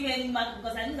 If we give any mark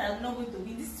because I know that I'm not going to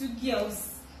win these two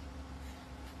girls.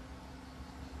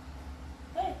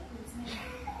 Hey,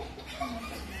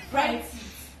 right.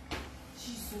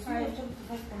 Jesus, I have traveled to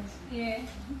 5 countries. Yeah.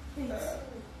 Thanks.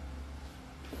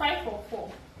 5 or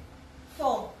 4?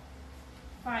 4.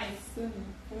 5.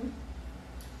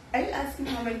 Are you asking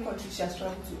how many countries she has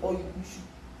traveled to, or you should?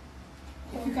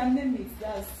 If you can name it,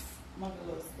 that's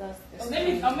marvelous. That's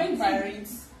I'll name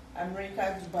Paris,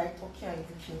 America, Dubai, Turkey, and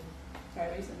UK.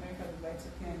 Paris, America, Dubai,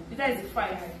 Turkey, and That is the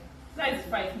 5. That is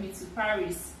 5 me to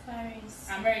Paris,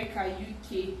 America, UK,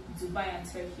 Dubai, and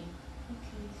Turkey.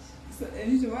 Okay. So,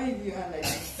 Anita, why do you have like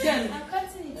this? Then I'm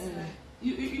cutting it now.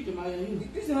 you do my you.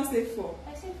 This one say 4.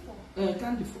 I said 4.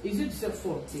 Can't be 4. Is it just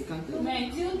 4? Say can't be.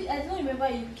 I don't remember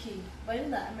UK, but I know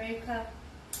that America,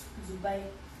 Dubai,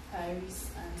 Paris,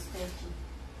 and Turkey.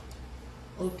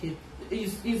 Okay.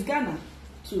 Is Ghana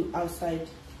too outside?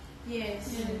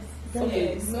 Yes.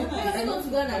 Okay. Yes. No, You have go to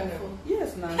Ghana before?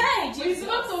 Yes, now. Hey, But Jesus. it's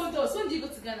not told us. When do you go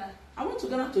to Ghana? I went to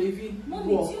Ghana to even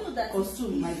Mommy, walk. do you know that Cause too,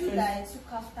 my it's you friends. that I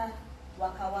took after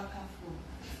Waka Waka from?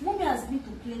 Mommy has been to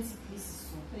plenty places.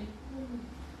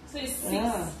 So it's 6.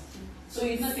 Yeah. So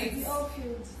it's Not 6. We all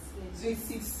failed it. So it's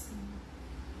 6.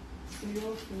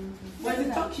 But the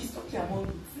Turkey is Turkey among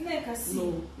it. No, I can see.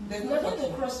 No. There's We're no going to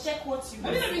Turkey. cross check what you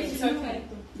Have you never been to Turkey?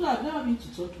 No, I've never been to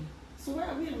Turkey. So where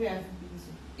have you been to?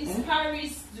 It's Eh?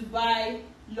 Paris, Dubai,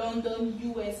 London,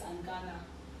 US, and Ghana.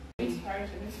 I've been to Paris,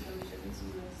 I've been to London, I've been to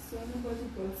US. So nobody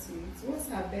got it. What's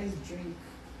her best drink?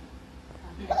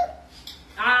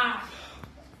 Ah!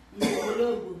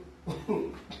 Ngolobo.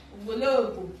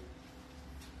 Ngolobo.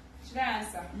 Should I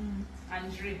answer?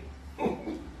 Andre.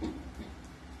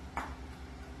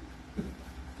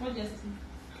 What just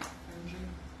Andre?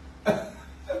 I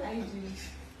do. You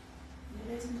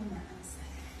let me know my answer.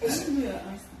 I should know your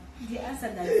answer. The answer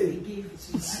that they gave it to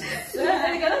you.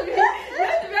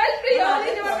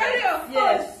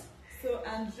 Yes. So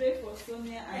Andre for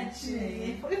Sonia and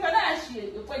Chineye. If I don't ask you,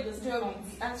 your point doesn't Tell count.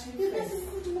 me the answering Because first. it's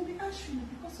going to be asking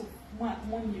because of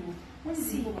money. When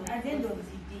is See, it at the end of the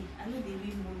day, I know they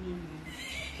will money,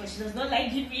 but she does not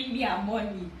like giving me her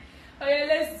money. Oh yeah,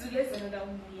 let's do another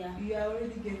one. Yeah. You are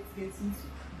already getting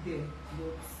there,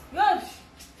 but Gosh,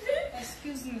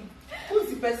 excuse me. Who's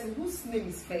the person whose name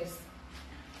is first?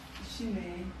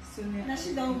 Chineye, Sonia. Now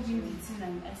she don't give me the thing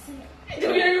and I say,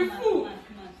 You're a fool.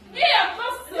 Me, I've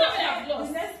lost. No, I've The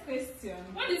lost. next question.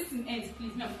 What is in end,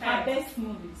 please? No, I'm Her tired. best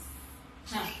movies.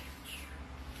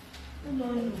 Who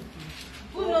don't know?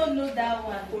 Who don't know that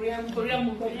one? Korean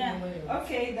movie.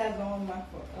 Okay, that's one mark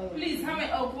for all of Please, you. how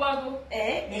many? Oh, Guago.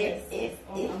 Yes.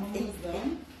 I'm almost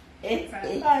done. You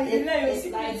know you're Like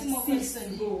secret more 6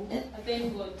 question. to go.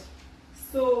 Thank God.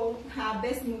 So her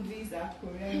best movies are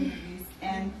Korean movies,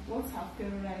 and what's her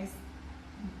favorite?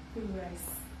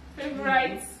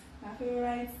 Favorite. Her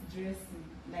favorite dressing,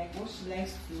 like what she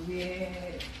likes to wear,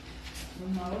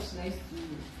 what she likes to,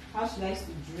 how she likes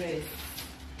to dress.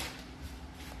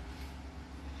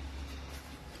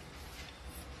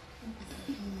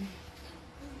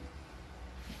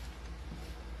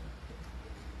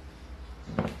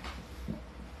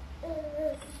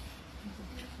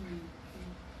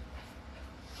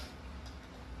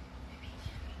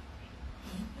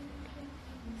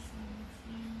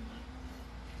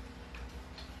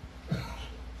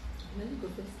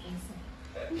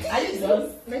 Are you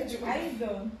done? Are you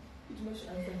done? Which one should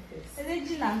answer first? Is it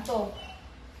gin and top?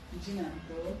 Gin and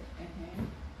dog.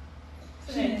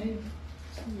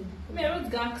 Me wrote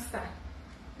gangster,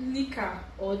 liquor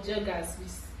or joggers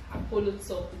with a polo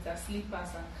top with a slippers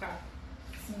and cap.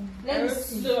 Let me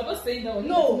see. No, I'm not saying that one.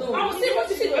 No. I was saying what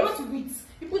you said. I want to wait.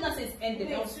 People now say it's ended.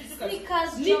 Wait, I was saying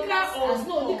sneakers, liquor joggers, or and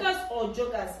no top. liquors or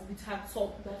joggers with her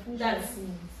top. That's it.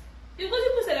 Because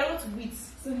people said I want to wait.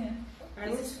 So yeah. I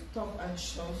wrote top and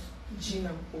short, gin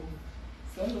and polo.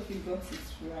 So all of you got it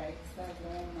right. That's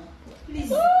one mark. Please.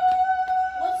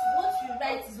 What you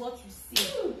write is what you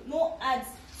say. No add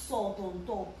salt on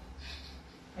top.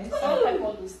 I don't like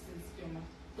all those things, Joma.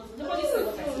 Because nobody said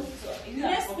what I said. So is it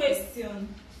Next an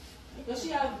question. Does she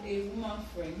have a woman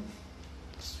friend?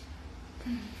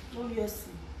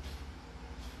 Obviously.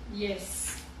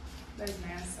 Yes. That is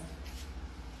my answer.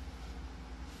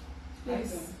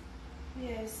 Yes.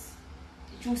 Yes.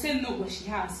 She will say no, but she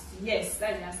has. Yes,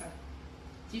 that's the answer.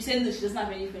 You say no, she doesn't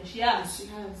have any friends. She has. She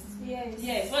has. Yes.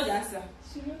 Yes, what's the answer?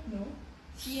 She don't know.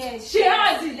 Yes. She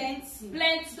has it. Plenty.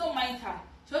 Plenty, don't mind her.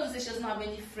 She wants to say she doesn't have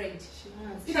any friend. She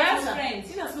has. She has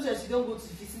friends. In as much as you don't go to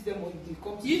visit them or they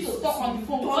come to You need to visit talk on the you,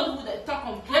 phone. talk- All the people that talk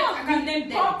on I can name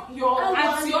them. Talk your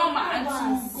Auntie Oma, Hours.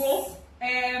 Auntie Ugo,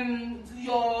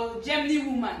 your Germany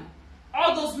woman.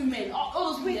 All those women, all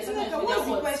those women. Wait, they're Nneka, talking what's about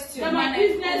the what? question? They're My my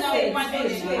business no, says, woman, wait,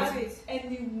 she She has has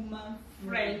any woman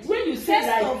friend. When you say First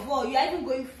like, of all, you are even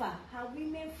going far. Her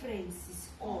women friends is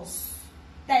us.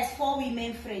 That is 4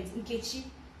 women friends. Nkechi,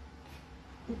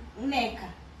 Nneka.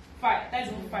 5. That's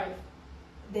even 5.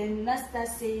 Then let's start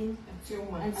saying Auntie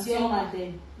Oma, Antioma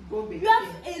then. go back. You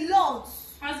have a lot.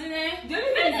 As in, The only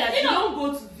thing is that you don't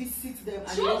go to visit them.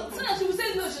 she wants, so that she will say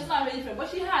no, she doesn't have any friend, but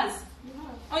she has.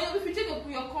 Oh, if you take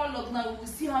your call log now, we will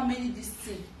see how many this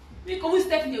thing. We can always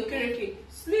step in your Kereke.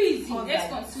 Please, let's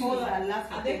continue.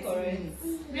 Are they correct?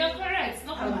 We are correct.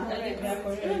 Not correct. They are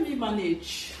correct. Let me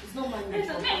manage. It's not my I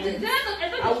name.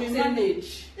 I will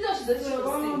manage. This is what she does.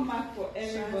 So one mark for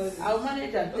everybody. I will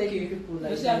manage and tell you people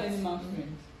like Does she have that. any man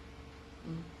friend?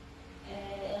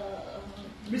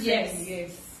 Yes.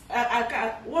 Yes. I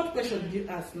can, what question did you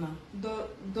ask now? Do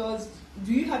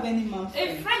you have any man A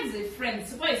friend? friend is a friend.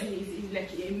 So what is like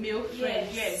a male friend?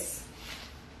 Yes.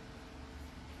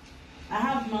 I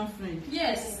have my friend.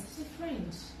 Yes. It's a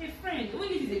friend. A friend. Even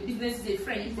if it's a business, it's a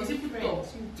friend. If people talk,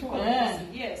 you talk. Yeah.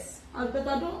 Yes. But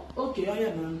I don't. Okay, oh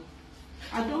yeah, man.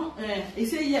 I don't. He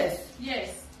say yes.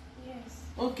 Yes. Yes.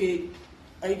 Okay.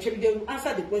 They will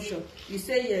answer the question. You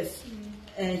say yes.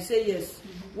 You say yes.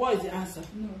 What is the answer?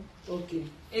 No. Okay.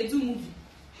 Edu movie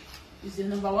is the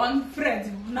number 1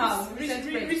 friend now.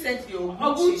 Recently,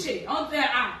 Uchhe.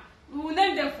 We will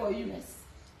name them for you. Yes.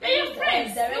 They're your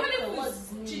friends. Director, Nobody what's puts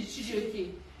his name?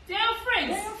 Chijioke. They're your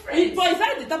friends. But is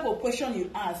that the type of question you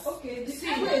ask? Okay.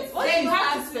 Wait, what then you you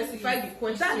have to ask specify the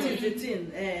question. That is the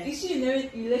thing. Is she in a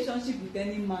relationship with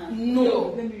any man?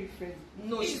 No. Let me rephrase.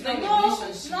 No, she's not in a No,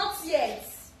 relationship. not yet.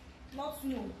 Not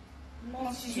no.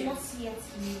 She's yet. not yet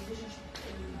in a relationship with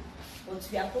any man. But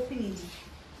we are hoping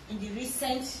in the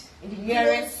recent, In the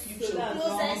nearest future.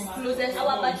 So that's closest,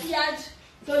 our backyard.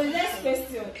 So the next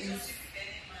question is: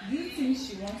 do you think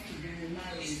she wants to be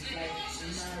remarried, like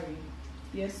remarried?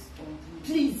 Yes or no?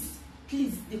 Please,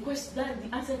 the question,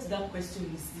 the answer to that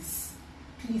question is this.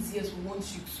 Please, yes, we want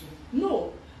you to.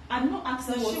 No, I'm not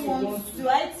asking So what she you wants. want to. Do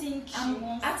I think she I'm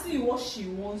wants? asking you what she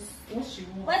wants. What she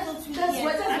wants. Why don't you? That's hear?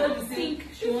 what- I what don't you say. think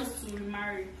she wants to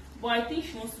remarry, but I think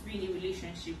she wants to be in a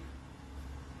relationship.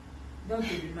 Don't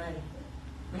be remarried.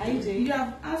 IJ. You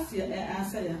have asked your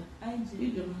answer. Yeah. IJ.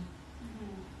 You don't.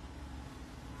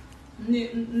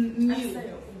 Answer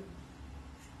your own.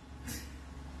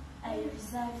 I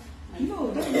reserve. No,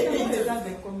 don't reserve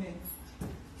the comment.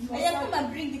 I am come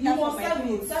and bring it You up for must my serve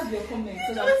it. face. Serve your comment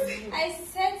so that we know. I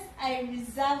said I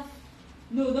reserve.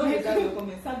 No, don't reserve your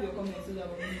comment. Serve your comment so that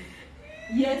we know.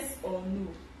 Yes or no?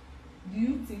 Do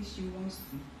you think she wants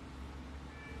to?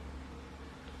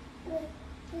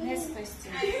 Next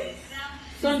question.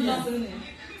 Sonia.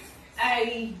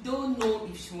 I don't know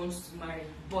if she wants to marry,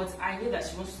 but I know that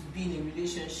she wants to be in a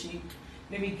relationship,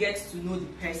 maybe get to know the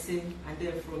person, and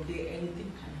then from there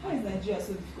anything can Why is happen. Nigeria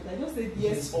so difficult? I just said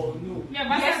yes or no. Yeah,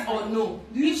 but Yes or no?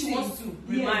 Do you If she think- wants to Yes,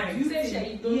 remarry, do you Say think-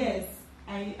 she don't. yes,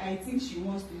 I think she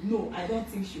wants to. No, I don't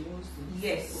think she wants to.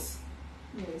 yes.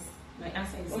 Yes. My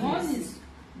answer is One yes. is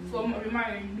for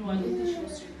remarrying. No, I don't think she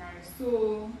wants to remarry.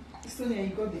 So, Sonia, you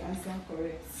got the answer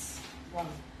correct. Wow.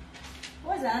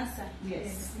 What's the answer?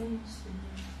 Yes.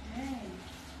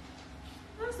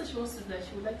 That's what she wants to do. That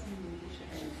she would like to be in a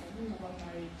relationship. I don't know about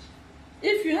marriage.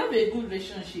 If you have a good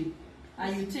relationship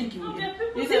and you think you will, Okay, people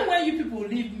you that- think when you people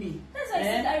leave me, That's why I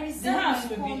said I the reserve house my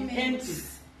will be comments.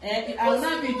 empty. I will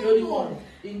not be the only one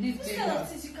in this These big kind of house.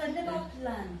 things you can never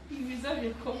plan. You reserve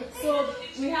your comment. So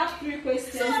we have 3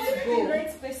 questions So I'm to the go.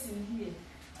 right person here.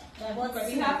 But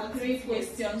we have 3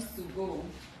 questions to go.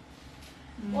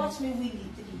 Watch me win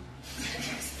the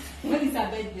 3. When is her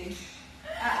birthday?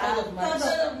 3rd of March.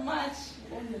 3rd of March.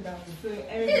 So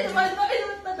everybody,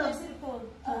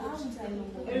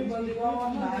 Everybody,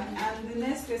 1 mark. And the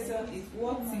next question is,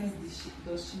 what things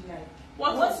does she like?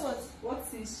 What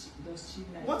things does she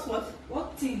like?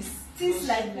 What things? Things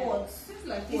like what? Things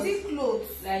like Is what? it clothes?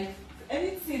 Like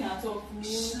anything at all.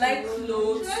 She like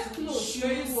clothes,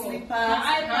 shoes, slippers,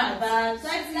 handbags, She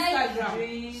like Instagram.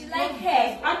 drink. She like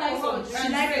hair. Alcohol. She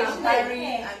and like drink,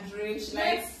 hair. and drink. She She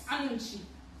likes likes Anuchi.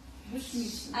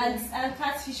 Bushmeat. And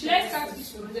catfish. She likes catfish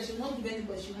for her. She won't give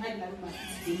anybody. She will hide in her room and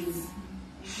eat daily.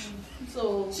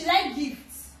 So She like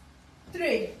gifts.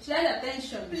 Tray. she likes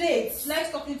attention. Plates. She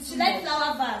likes talking too She much. like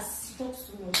flower vase. She talks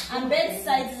too much. And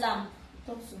bedside lamp.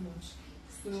 Talks too much.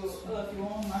 So all of you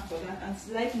 1 mark for that. And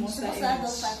she like She Monster must have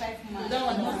Energy. done 5 We marks. don't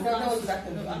want No, to that was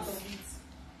that no, of out it. of it.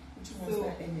 Which one's So-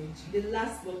 that energy? The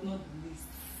last but not the least.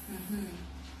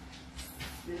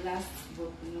 The last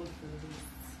but not the least.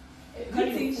 Do Carry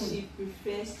you think your phone. she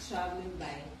prefers traveling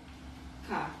by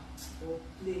car or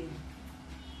plane?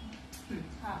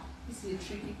 This is a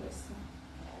tricky question.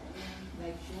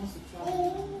 Like she wants to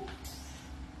travel.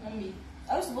 Mommy,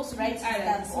 Are we supposed to write it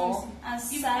Islands. down or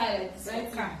answer? Write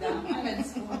it down.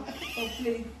 Islands. Or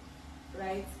plane.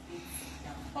 Write it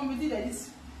down. Mommy, do like this.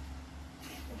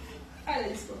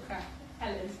 Islands for car.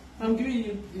 Islands. I'm giving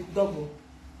you the double.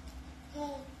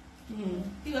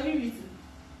 You got me written.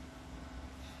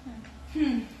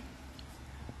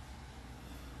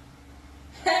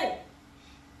 Hey!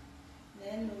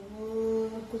 Then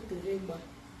go to Reba.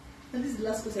 And this is the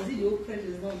last question. I think the whole pressure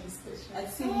is not on this question. I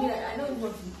think I don't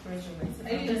want to be pressure myself. I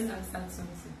I just just answered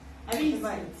something. Have you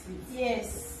Whatever written? it is.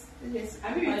 Yes. Yes.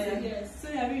 Have you written? Yes. So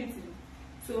have you written?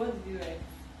 So what did you write?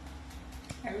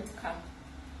 I wrote car.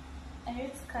 I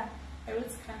wrote car. I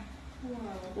wrote car.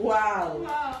 Wow. Wow.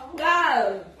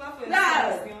 Wow.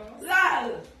 Wow.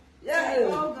 Wow. Yeah.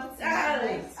 All got it Yeah.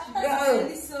 right.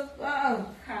 Go. So Wow.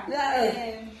 Car.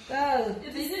 Go. Go.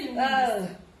 If they say you Go.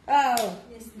 Oh.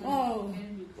 yes, Oh.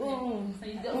 So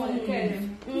you don't want to care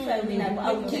them. if I win, I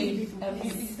will Okay, kill you.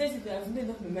 it's basically I've made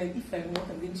up my mind. If I work,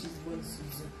 I'm going to choose one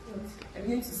Susan. I'm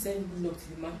going to send Bullock to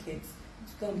the market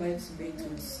to go and buy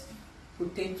tomatoes,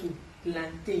 potato,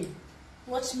 plantain.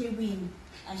 Watch me win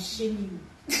and shame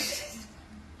you.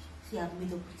 See, I've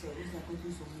made up with her. If I go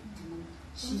do something, the money.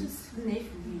 She's if you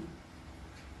win.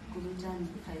 Go to Johnny.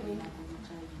 If I win, I go to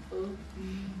Johnny.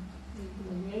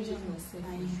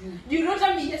 And you. You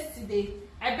wrote me yesterday.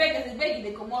 I begged and begged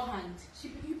in the common hand.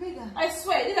 You beg her. I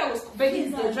swear, this I was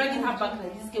begging, they were dragging her back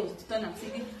like this girl was to turn and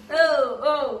saying,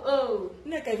 oh.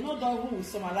 Like I've not done who will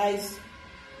summarize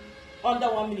under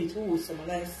 1 minute. Who will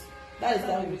summarize? That is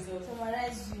that result.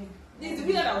 Summarize you. This is the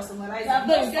video that was summarizing. Yeah,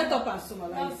 No, you get up and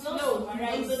summarize. I've not No,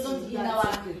 summarized don't in do our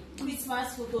that.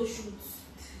 Christmas photo shoot.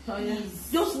 Oh, yeah.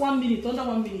 Just 1 minute, under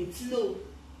 1 minute. No.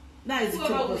 That is the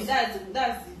Whoever job. wins,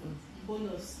 that's the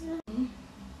bonus.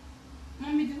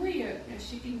 Mommy, the way you're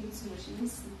shaking me too much, you don't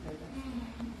sleep like that.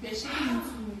 You're shaking me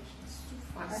too much. It's too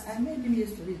fast. I made him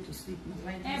yesterday to sleep.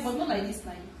 But not like this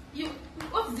time. You,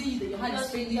 what do you do? Your hand is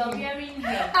fading. You're Her wearing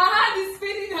hair. hand is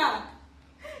fading her.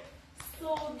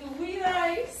 So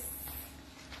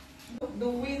the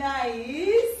winner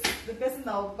is the person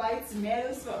that will buy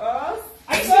tomatoes for us.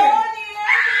 Are you Sonia!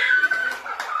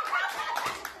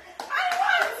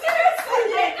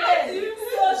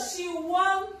 So she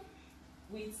won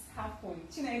with half point.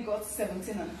 Chineke got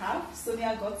 17 and a half.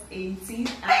 Sonia got 18.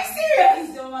 Are you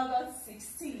serious? Izoma got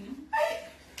 16.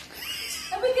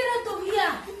 Let me get out of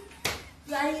here.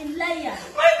 You are a liar.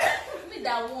 Me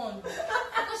that one.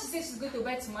 I thought she said she's going to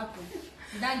buy tomato.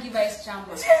 You don't give her a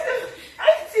chamber.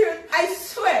 I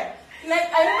swear.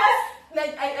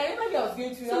 I remember I was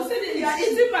going to. So say you are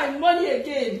eating my money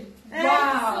again.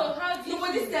 Wow. So how do you No,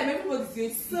 but this time everybody's going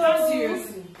to. So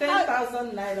seriously.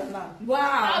 10,000 naira now. How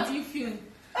Wow. do you feel?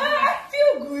 I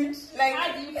feel good. Like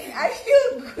How do you feel? I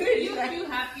feel good. Do you Like, feel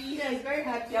happy? yes, very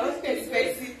happy. I wasn't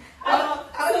expecting. So I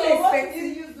wasn't what did expecting. you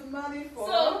use the money for?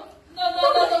 So, no,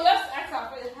 let's ask her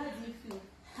first. How do you feel?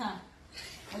 Huh.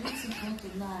 I need to go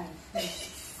to know how I feel.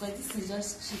 Because this is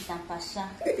just cheat and pasha.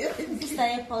 This is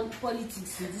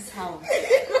politics in this house.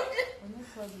 But no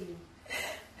problem.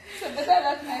 So better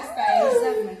that next time.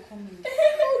 Reserve my comment.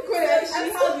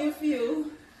 And how do you feel?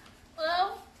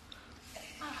 Well,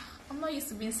 I'm not used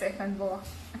to being second, but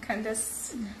I can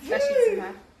just dash it to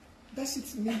her. That shit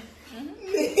to me.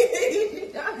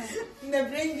 Never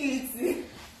bring it.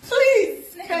 Please.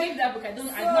 Can I give that book? I don't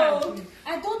agree.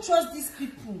 I don't trust these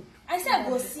people. I say I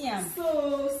go see him.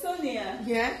 So, Sonia,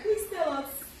 Yeah. please tell us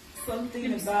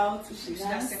something about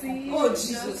Uchenancy. Oh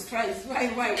Jesus Christ!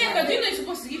 Why? Yeah, but do you know you're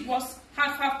supposed to give us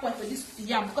half point for this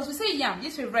yam? Because we say yam,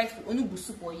 this favorite food, onugbu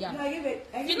soup or yam. No, I give it.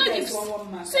 I You give know, it give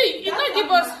one mark. so you not give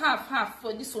us half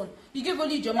for this one. You give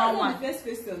only Joma That's not one. the first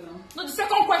question now. No, the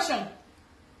second question.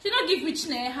 She not give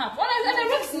Uchenancy half. What is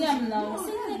I wrote yam now?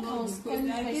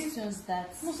 Questions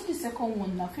that. No, so the second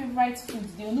one now. Favorite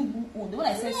food, the onugbu one. The one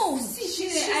I said. No, soup.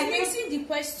 she's mixing the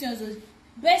questions.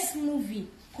 Best movie,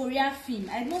 Korean film.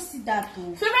 I don't see that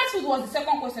though. Favorite food was the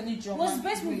second question in Joma. Was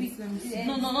best movie?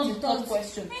 No, not the third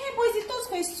question. Hey, but it's the third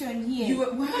question here. You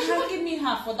were. No, she not give me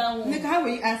half for that one. Like, how were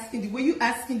you asking? Were you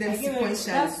asking them I gave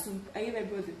sequentially? I gave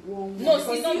everybody one. No,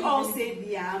 because see, not you all really. said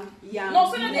yam.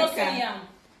 No, so not just Nneka. say yam.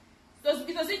 It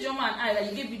was Joma and I that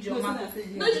you gave me No, Joma. so I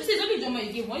said No, yam. you said only Joma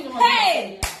you gave. Only Joma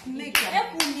Hey!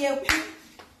 Nneka.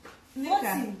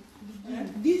 Nothing.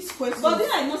 This question. But then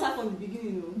I not start from the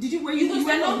beginning, though. Did you? Were You you? You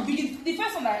were not. the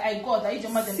first one that I got, that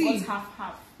Joma then See. got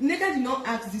half. Nneka did not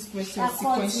ask this question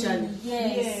sequentially.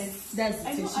 Yes. That's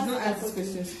I it. She don't did not ask ask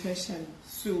this question sequentially.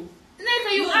 So.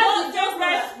 Later you No, ask the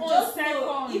just favorite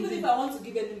know, one even if second. I want to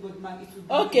give anybody mark, it would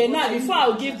be. Okay, now before I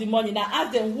will give the money, now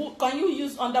ask them who can you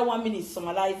use under 1 minute to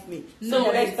summarize me. No, So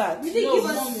let's start. You didn't No, give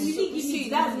us. mommy. You didn't give See, me.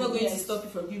 that's not going to stop you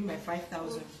from giving my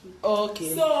 5,000.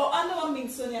 Okay. So, under 1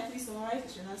 minute, Sonia, please summarize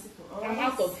Uchenancy for us. I'm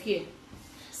out of here.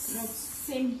 Not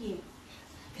same here.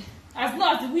 As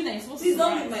not as the winner is supposed Please to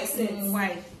don't write. make my sense.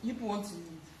 Why? You people want to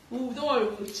leave. Don't worry,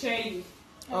 we'll cheer you.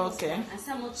 Okay. I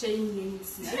say I'm not sharing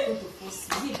anything. I'm going to force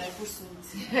you. If I force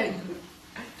something.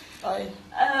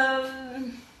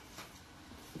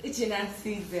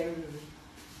 Uchenancy is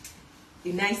a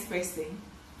nice person.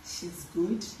 She's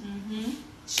good.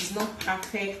 She's not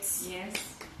perfect. Yes.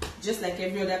 Just like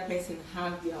every other person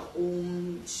have their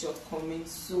own shortcomings,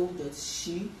 so does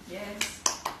she. Yes.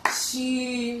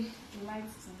 She,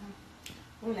 Likes to have.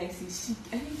 what will I say?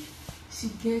 I think she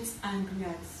gets angry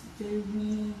at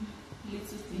very Little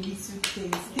things.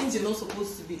 things you're not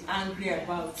supposed to be angry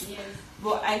about. Yes.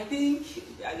 But I think,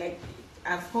 like,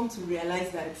 I've come to realize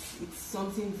that it's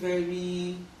something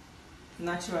very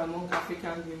natural among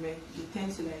African women. They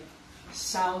tend to like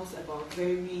shout about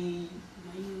very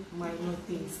minor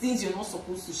things you're not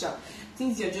supposed to shout,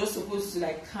 things you're just supposed to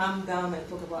like calm down and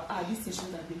talk about. This thing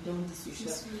shouldn't have been done this way.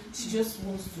 She just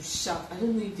wants to shout. I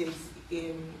don't know if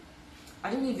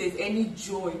there's any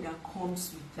joy that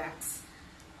comes with that.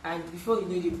 And before you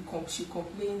know, she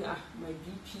complain, my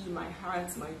BP, my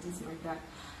heart, my this, my that.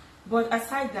 But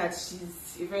aside that,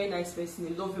 she's a very nice person, a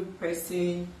loving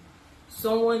person,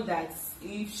 someone that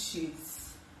if she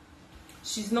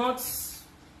doesn't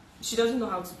know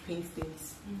how to paint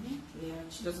things. Yeah,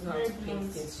 she doesn't know how to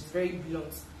paint things. She's very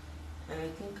blunt, and I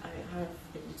think I have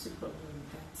a little problem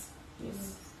with that.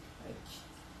 Yes, like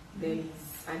there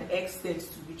is an extent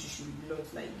to which you should be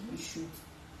blunt. Like you should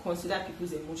consider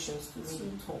people's emotions to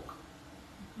when you talk.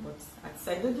 But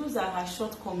aside, those are her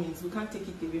shortcomings. We can't take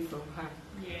it away from her.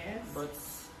 Yes. But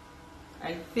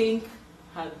I think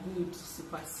her good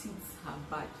supersedes her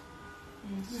bad.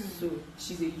 So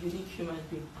she's a unique human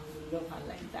being, and we love her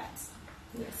like that.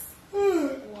 Yes.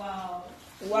 Wow.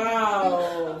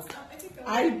 Wow.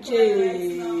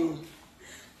 IJ. No.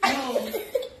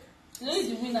 No, is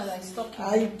the winner that is talking.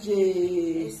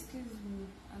 IJ. Excuse me.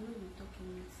 I know you're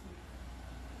talking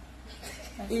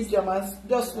Ijeoma,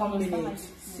 just 1 minute.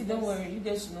 See, don't worry. You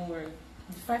guys should not worry.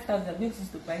 The 5,000 makes us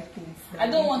to buy things. I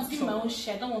don't want to eat my own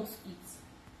share. I don't want to eat.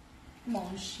 My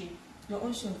own share. Your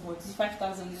own share of what? The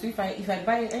 5,000. So if I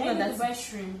buy I any need of to that, buy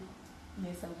shrimp.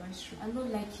 yes, I'll buy shrimp. I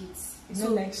don't like it. You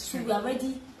don't like So shrimp? we are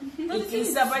ready. No, the thing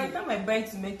is that by the time I buy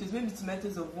tomatoes, maybe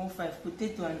tomatoes of 1.5,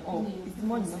 potato and all, it's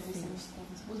more than nothing.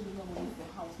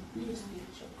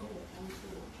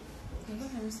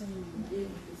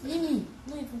 Mimi,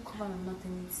 not even cover and not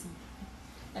anything.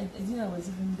 I think I was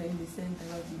even there in the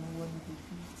center of the one with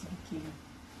the 50k.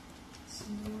 So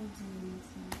not doing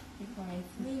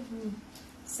anything.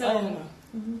 So,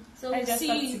 So Let's we'll just see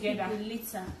talk you together. people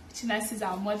later. Uchenancy is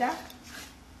our mother,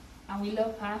 and we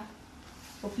love her.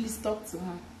 But please talk to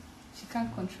her. She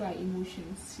can't control her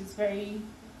emotions. She's very,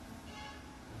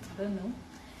 I don't know.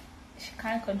 She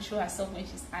can't control herself when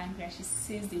she's angry, and she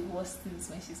says the worst things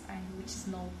when she's angry, which is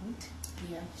not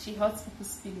good. Yeah. She hurts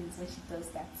people's feelings when she does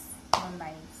that. Not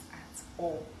nice at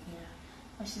all. Yeah.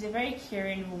 But she's a very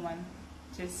caring woman.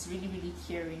 Just really, really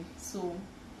caring. So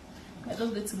I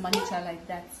don't get to manage her like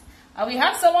that. And we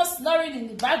have someone snoring in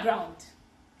the background.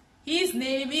 His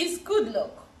name is Good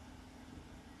Luck.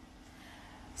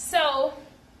 So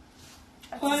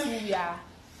that's who we are.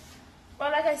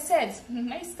 But like I said,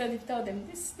 I used to tell them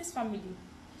this family.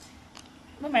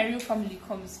 When my real family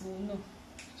comes, we'll know.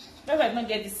 Maybe I not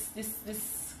get this.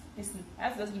 I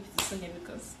have to just give it to Sonia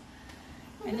because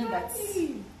I know that.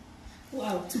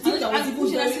 Wow. To She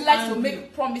likes to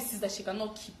make promises that she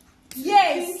cannot keep.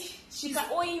 Yes, she can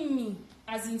owe me.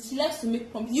 As in, she likes to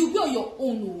make promises. You be on your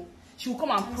own. Oh. She will come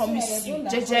and promise you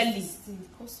jejely.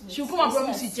 She will come and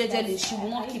promise you jejely. She will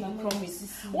not keep the promise.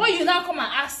 When you now come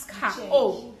and ask her,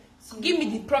 oh, give me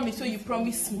the promise so you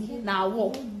promise me. Now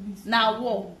what? Now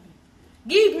what?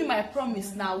 Give me my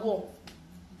promise. Now what?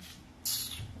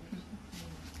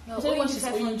 So when she's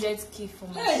 500K for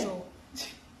my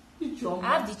show, I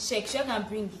have the check. She can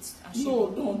bring it. No,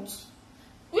 don't.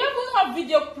 We even have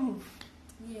video proof.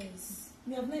 Yes.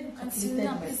 We have never Until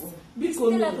now, calculated my please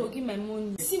tell her to give my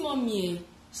money. See, mommy,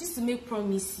 she used to make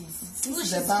promises. No,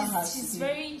 she's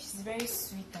very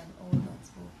sweet and all that.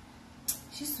 But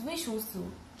she's the way she wants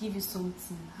to give you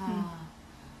something.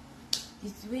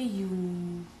 It's the way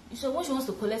what she wants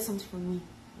to collect something from me.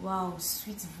 Wow,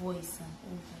 sweet voice and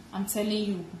all that. I'm telling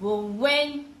you. But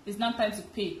when it's not time to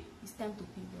pay, it's time to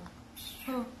pay back.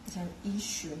 Oh, it's an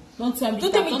issue. Don't tell me that.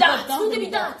 Don't tell me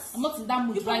that. I'm not in that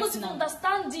mood right now. You're not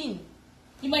understanding.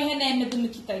 You might hear that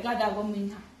Nikita. You got that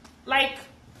woman. Like.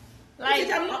 Am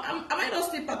I not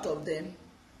still part of them?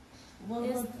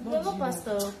 Yes, we're not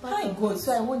pastor. My God,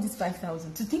 so I want this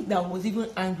 5,000. To think that I was even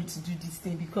angry to do this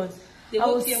thing because I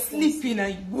was sleeping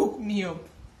and you woke me up.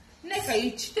 Neka,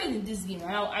 you cheated in this game.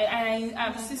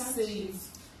 I'm still saying.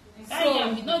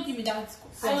 So, don't give me that.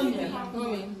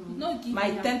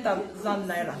 My 10,000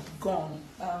 naira gone.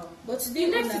 But today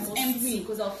the left is empty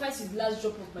because I'll fight his last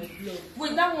drop of my blood.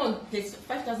 Wait, that one takes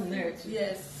 5,000 naira too.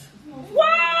 Yes. What?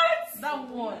 That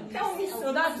one.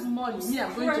 So that's money. Me,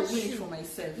 I'm going to win it for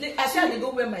myself. I said they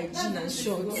go wear my jeans and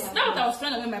shorts. That's what I was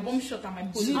trying to wear, my bomb short and my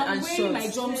polo. I'm wearing my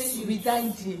jumpsuit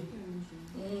without jeans.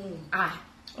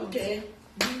 Okay.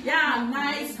 Yeah,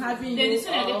 nice having then you.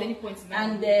 I get any points now.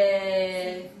 And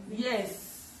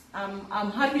yes,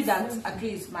 I'm happy that at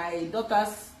least my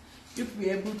daughters you be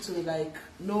able to like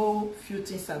know few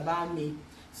things about me.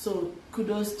 So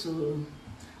kudos to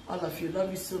all of you. Love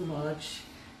you so much.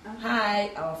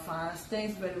 Hi, our fans.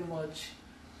 Thanks very much.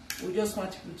 We just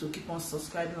want people to keep on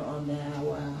subscribing on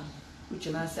our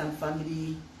Uchenancy and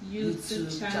Family YouTube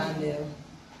channel.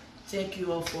 Thank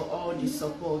you all for all the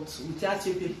support. Without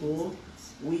you people,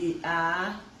 we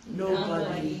are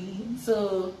nobody.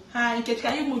 So, hi,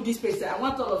 can you move this place? I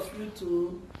want all of you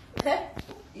to,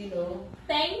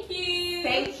 Thank you.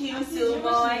 Thank you so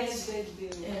much.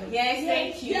 Yes,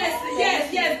 thank you.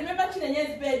 Yes. Remember,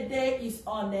 Chinenye's birthday is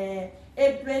on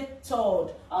April 3rd.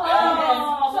 Sorry.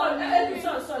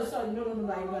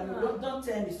 No. Don't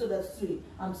tell me. So that's sweet.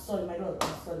 I'm sorry, my lord.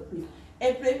 I'm sorry, please.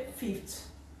 April 5th.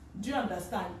 Do you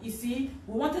understand? You see,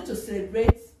 we wanted to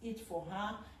celebrate it for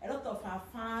her. A lot of her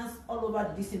fans all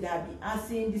over this thing, they have been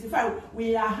asking this. In fact,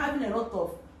 we are having a lot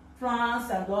of plans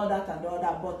and all that.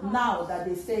 But now that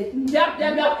they said, excuse me.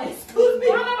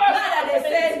 Now that they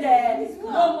said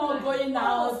no more going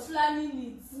out. Planning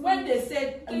it. When they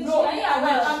said no,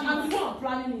 I'm the one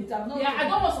planning it. I'm not. Yeah, I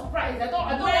don't want surprise. I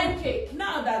don't want cake.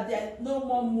 Now that there's no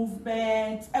more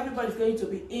movement, everybody's going to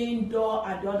be indoor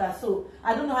and the other. So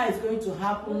I don't know how it's going to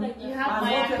happen. Like you have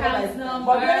my account number.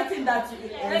 But the only thing that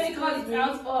let me call it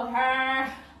out for her.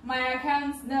 My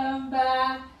account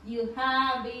number. You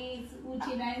have it,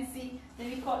 Uchenancy. Let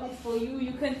me call it for you.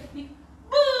 You can boo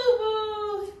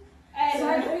boo. No. I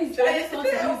want to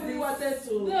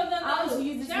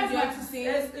use this video to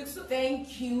say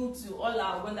thank you to all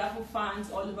our wonderful fans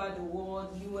all over the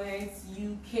world, US,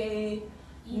 UK,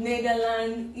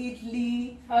 Netherlands,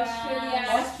 Italy,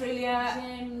 Australia,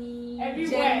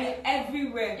 Germany,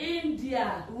 everywhere.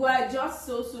 India. We are just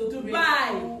so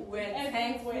grateful. We're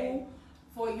thankful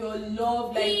for your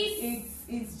love. Like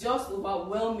it's just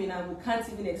overwhelming and we can't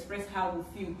even express how we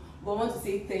feel. But I want to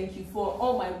say thank you for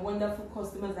all my wonderful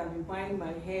customers that have been buying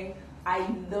my hair. I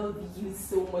love you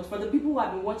so much. For the people who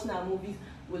have been watching our movies,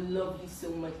 we love you so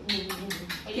much. I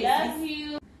love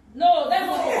you. No, that's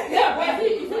not it. Yeah, but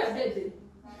it's not a birthday.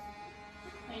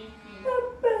 Thank you.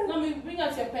 No, bring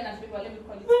out your pen and paper. Let me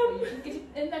call it for you.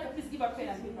 Please give her pen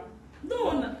and paper. No.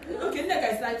 Okay, Neka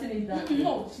is writing it down.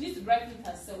 No, she needs to write it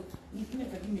herself.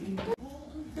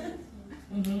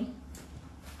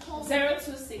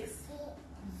 026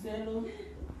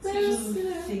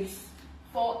 026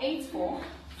 484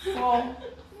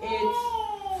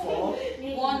 484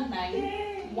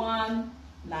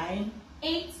 19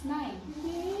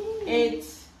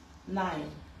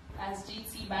 89. As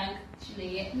GT Bank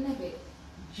Chile Nebe.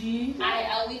 G. I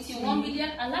am with you 1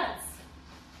 million alerts.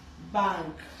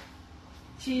 Bank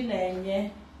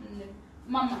Chinenye.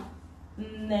 Mama.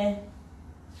 Nne.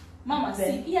 Mama,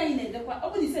 see, here in the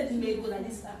nobody said you may go on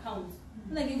this account.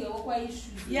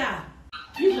 Yeah.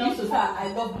 You should also say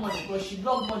I love money, but she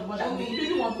loves money more than me. You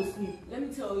really want to sleep. Let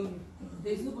me tell you,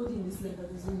 there's nobody in this life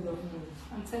that doesn't love money.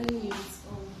 I'm telling you, it's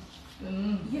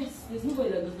Yes, there's nobody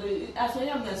that does not. As I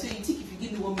am now, so you think if you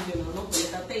give me 1 million, I'll not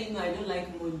collect. I'll tell you, no, I don't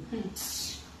like money.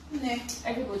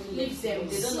 everybody leaves them.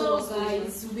 They don't know what's going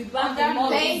on. We'll be back.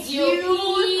 Thank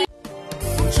you.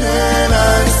 Uchenancy.